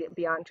 options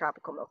beyond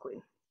tropical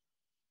milkweed.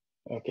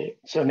 Okay,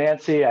 so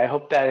Nancy, I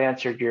hope that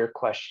answered your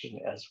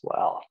question as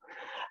well.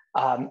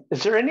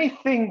 Is there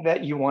anything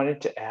that you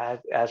wanted to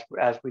add as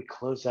we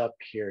close up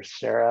here,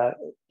 Sarah?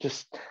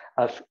 Just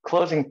a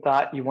closing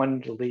thought you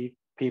wanted to leave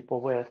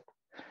people with?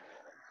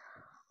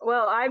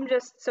 Well, I'm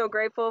just so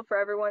grateful for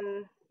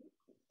everyone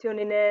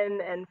tuning in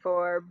and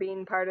for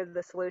being part of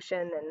the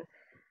solution,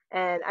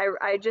 and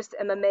I just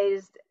am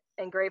amazed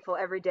and grateful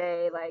every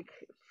day, like,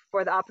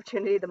 for the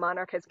opportunity the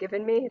Monarch has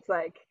given me. It's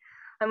like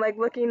I'm like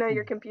looking at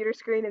your computer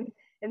screen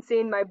and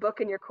seeing my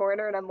book in your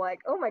corner, and I'm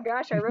like, oh my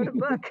gosh, I wrote a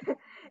book.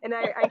 And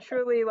I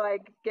truly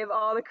like give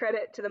all the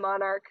credit to the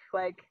Monarch.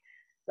 Like,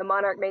 the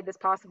Monarch made this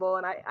possible,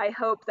 and I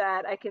hope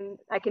that I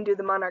can do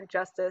the Monarch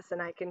justice, and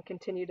I can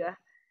continue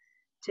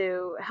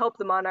to help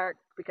the Monarch,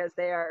 because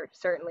they are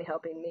certainly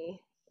helping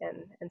me.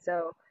 And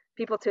so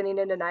people tuning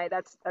in tonight,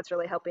 that's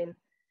really helping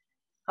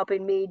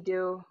me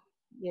do,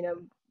 you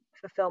know,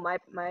 fulfill my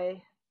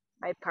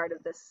part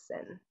of this.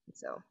 And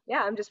so,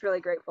 yeah, I'm just really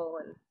grateful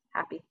and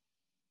happy.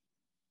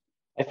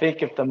 I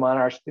think if the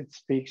monarchs could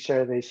speak,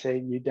 Sarah, they say,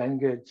 "You done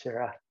good,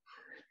 Sarah."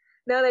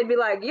 No, they'd be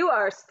like, you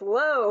are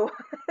slow.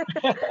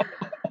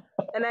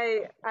 And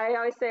I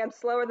always say I'm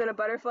slower than a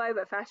butterfly,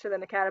 but faster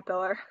than a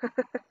caterpillar.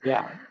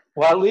 Yeah.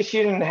 Well, at least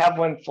you didn't have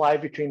one fly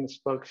between the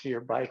spokes of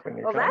your bike when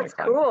you're Well, trying to that's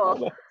climb cool.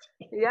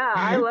 the Yeah,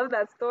 I love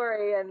that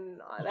story, and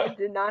that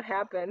did not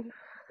happen.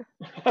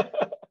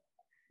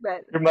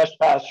 But You're much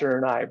faster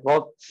than I.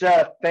 Well,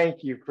 Sarah,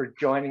 thank you for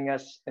joining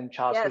us in yes,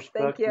 Chaucer's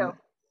thank book. you. And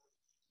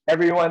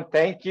everyone,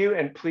 thank you.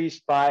 And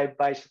please buy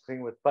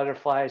Bicycling with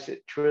Butterflies.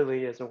 It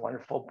truly is a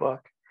wonderful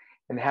book.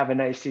 And have a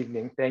nice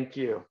evening. Thank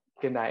you.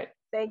 Good night.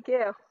 Thank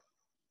you.